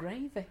asking for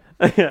gravy.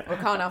 Yeah. We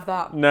can't have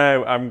that.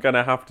 No, I'm going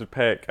to have to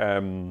pick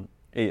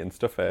eating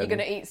stuffing. You're going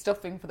to eat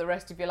stuffing for the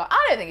rest of your life.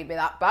 I don't think it'd be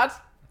that bad.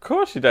 Of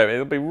course you don't.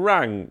 It'll be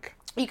rank.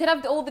 You could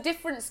have all the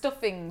different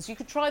stuffings. You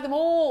could try them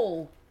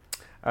all.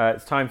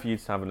 It's time for you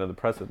to have another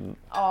present.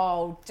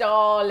 Oh,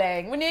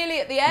 darling. We're nearly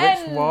at the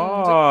end. Which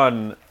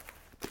one?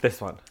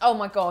 This one. Oh,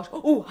 my gosh.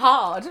 Oh,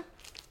 hard.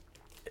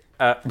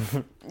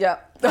 Yeah.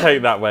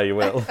 Take that where you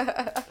will.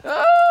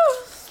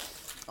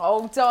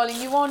 Oh, darling,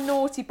 you are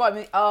naughty by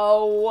me.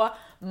 Oh,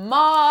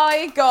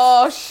 my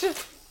gosh.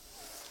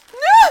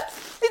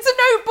 It's a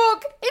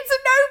notebook. It's a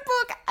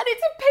notebook. And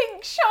it's a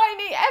pink,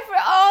 shiny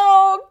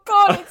Oh,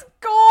 God, it's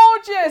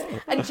gorgeous.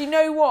 And do you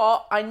know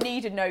what? I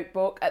need a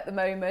notebook at the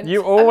moment.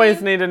 You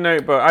always need a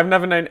notebook. I've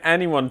never known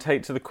anyone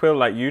take to the quill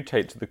like you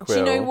take to the quill.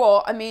 Do you know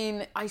what? I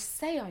mean, I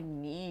say I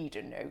need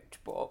a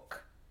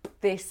notebook.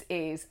 This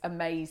is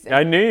amazing.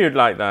 I knew you'd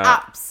like that.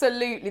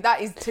 Absolutely.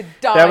 That is to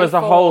die for. There was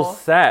a whole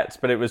set,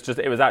 but it was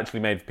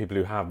actually made for people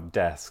who have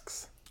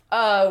desks.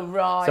 Oh,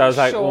 right. So I was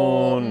like, sure.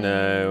 oh,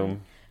 no.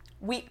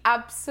 We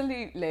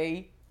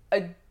absolutely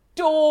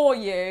adore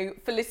you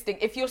for listening.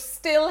 If you're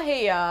still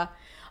here,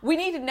 we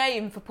need a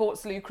name for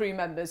Portslade crew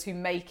members who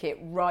make it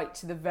right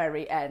to the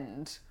very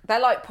end. They're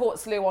like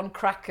Portslade on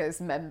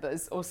Crackers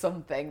members or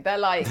something. They're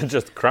like... They're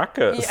just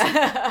crackers.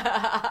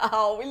 Yeah.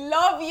 Oh, we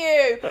love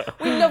you.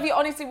 We love you.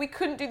 Honestly, we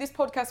couldn't do this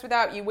podcast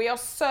without you. We are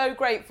so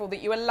grateful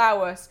that you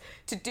allow us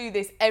to do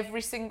this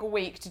every single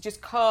week, to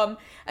just come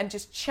and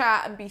just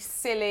chat and be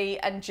silly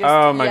and just...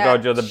 Oh my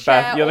God, you're the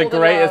best. You're the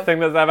greatest thing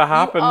that's ever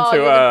happened to us.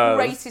 You're the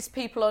greatest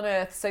people on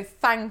earth. So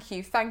thank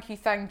you, thank you,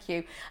 thank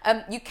you.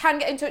 You can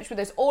get in touch with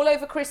us all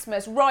over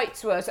Christmas. Write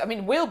to us. I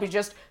mean, we'll be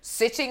just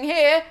sitting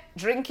here,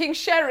 drinking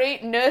sherry,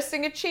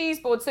 nursing a cheese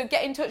board. So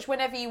get in touch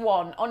whenever you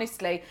want.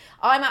 Honestly,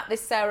 I'm at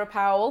this Sarah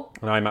Powell.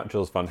 And I'm at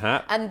Jules Von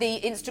Hat. And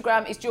the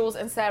Instagram is Jules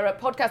and Sarah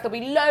Podcast. There'll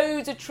be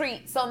loads of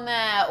treats on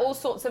there, all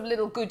sorts of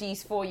little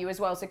goodies for you as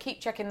well. So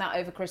keep checking that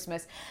over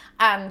Christmas.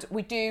 And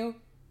we do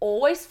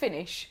always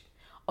finish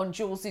on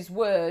Jules's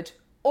word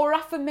or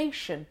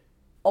affirmation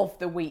of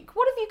the week.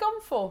 What have you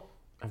gone for?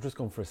 I've just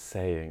gone for a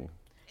saying.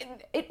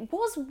 It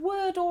was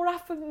word or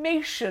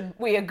affirmation,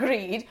 we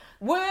agreed.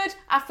 Word,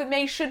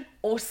 affirmation,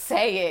 or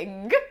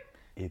saying.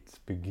 It's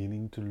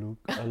beginning to look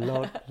a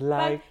lot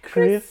like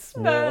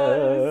Christmas.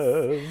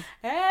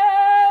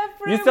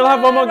 You still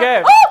have one more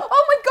game.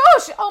 Oh my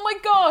gosh! Oh my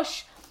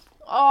gosh!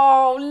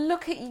 Oh,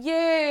 look at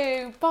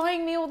you,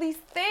 buying me all these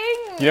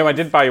things. You know, I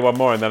did buy you one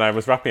more and then I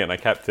was wrapping it and I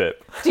kept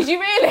it. Did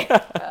you really?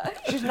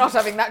 She's not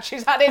having that,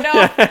 she's had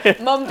enough.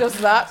 Mum does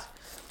that.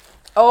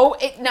 Oh,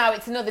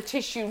 it's another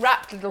tissue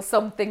wrapped little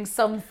something.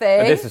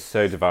 This is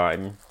so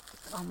divine.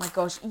 Oh my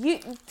gosh,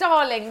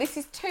 darling, this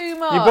is too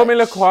much. You bought me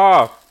La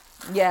Croix.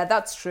 Yeah,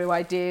 that's true,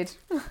 I did.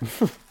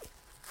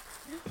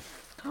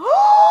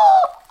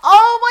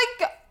 Oh my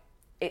god.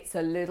 It's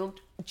a little...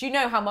 Do you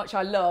know how much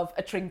I love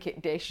a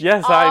trinket dish?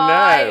 Yes, I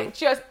know.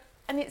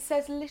 And it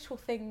says little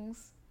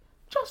things.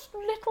 Just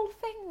little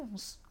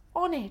things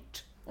on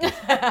it.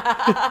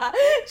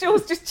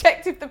 Jules just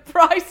checked if the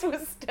price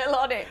was still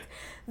on it.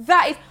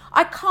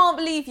 I can't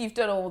believe you've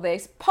done all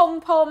this.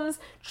 Pom-poms,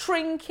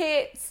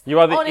 trinkets. You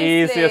are the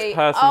easiest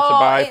person to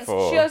buy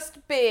for. It's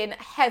just been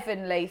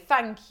heavenly.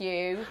 Thank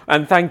you.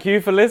 And thank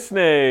you for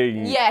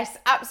listening. Yes,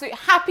 absolutely.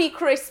 Happy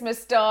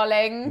Christmas,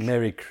 darling.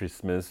 Merry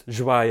Christmas.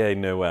 Joyeux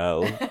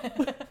Noël.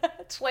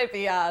 Très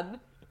bien.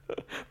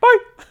 Bye.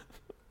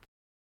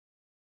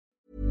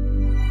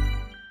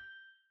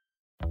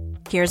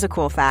 Here's a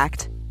cool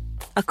fact.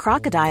 A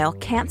crocodile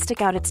can't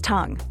stick out its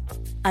tongue.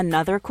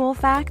 Another cool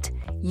fact,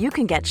 you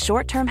can get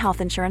short-term health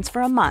insurance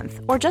for a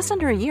month or just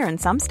under a year in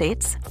some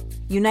states.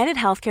 United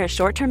Healthcare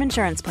short-term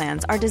insurance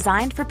plans are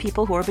designed for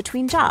people who are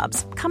between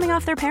jobs, coming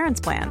off their parents'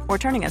 plan, or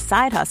turning a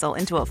side hustle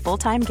into a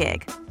full-time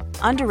gig.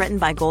 Underwritten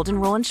by Golden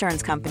Rule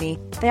Insurance Company,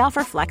 they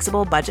offer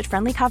flexible,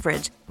 budget-friendly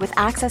coverage with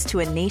access to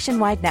a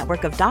nationwide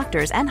network of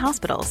doctors and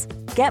hospitals.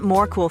 Get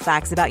more cool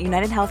facts about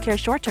United Healthcare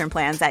short-term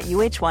plans at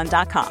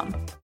uh1.com.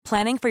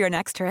 Planning for your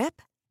next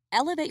trip?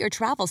 Elevate your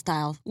travel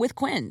style with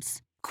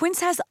Quince. Quince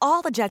has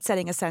all the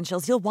jet-setting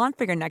essentials you'll want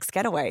for your next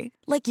getaway,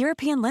 like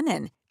European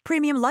linen,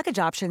 premium luggage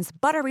options,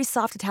 buttery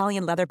soft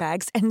Italian leather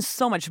bags, and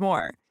so much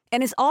more.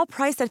 And is all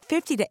priced at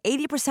 50 to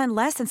 80%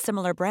 less than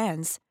similar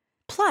brands.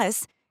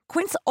 Plus,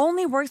 Quince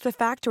only works with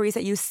factories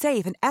that use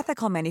safe and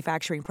ethical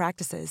manufacturing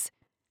practices.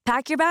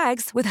 Pack your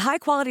bags with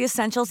high-quality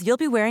essentials you'll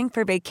be wearing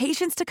for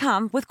vacations to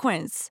come with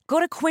Quince. Go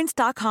to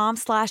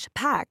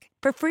quince.com/pack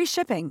for free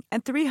shipping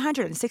and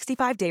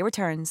 365-day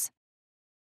returns.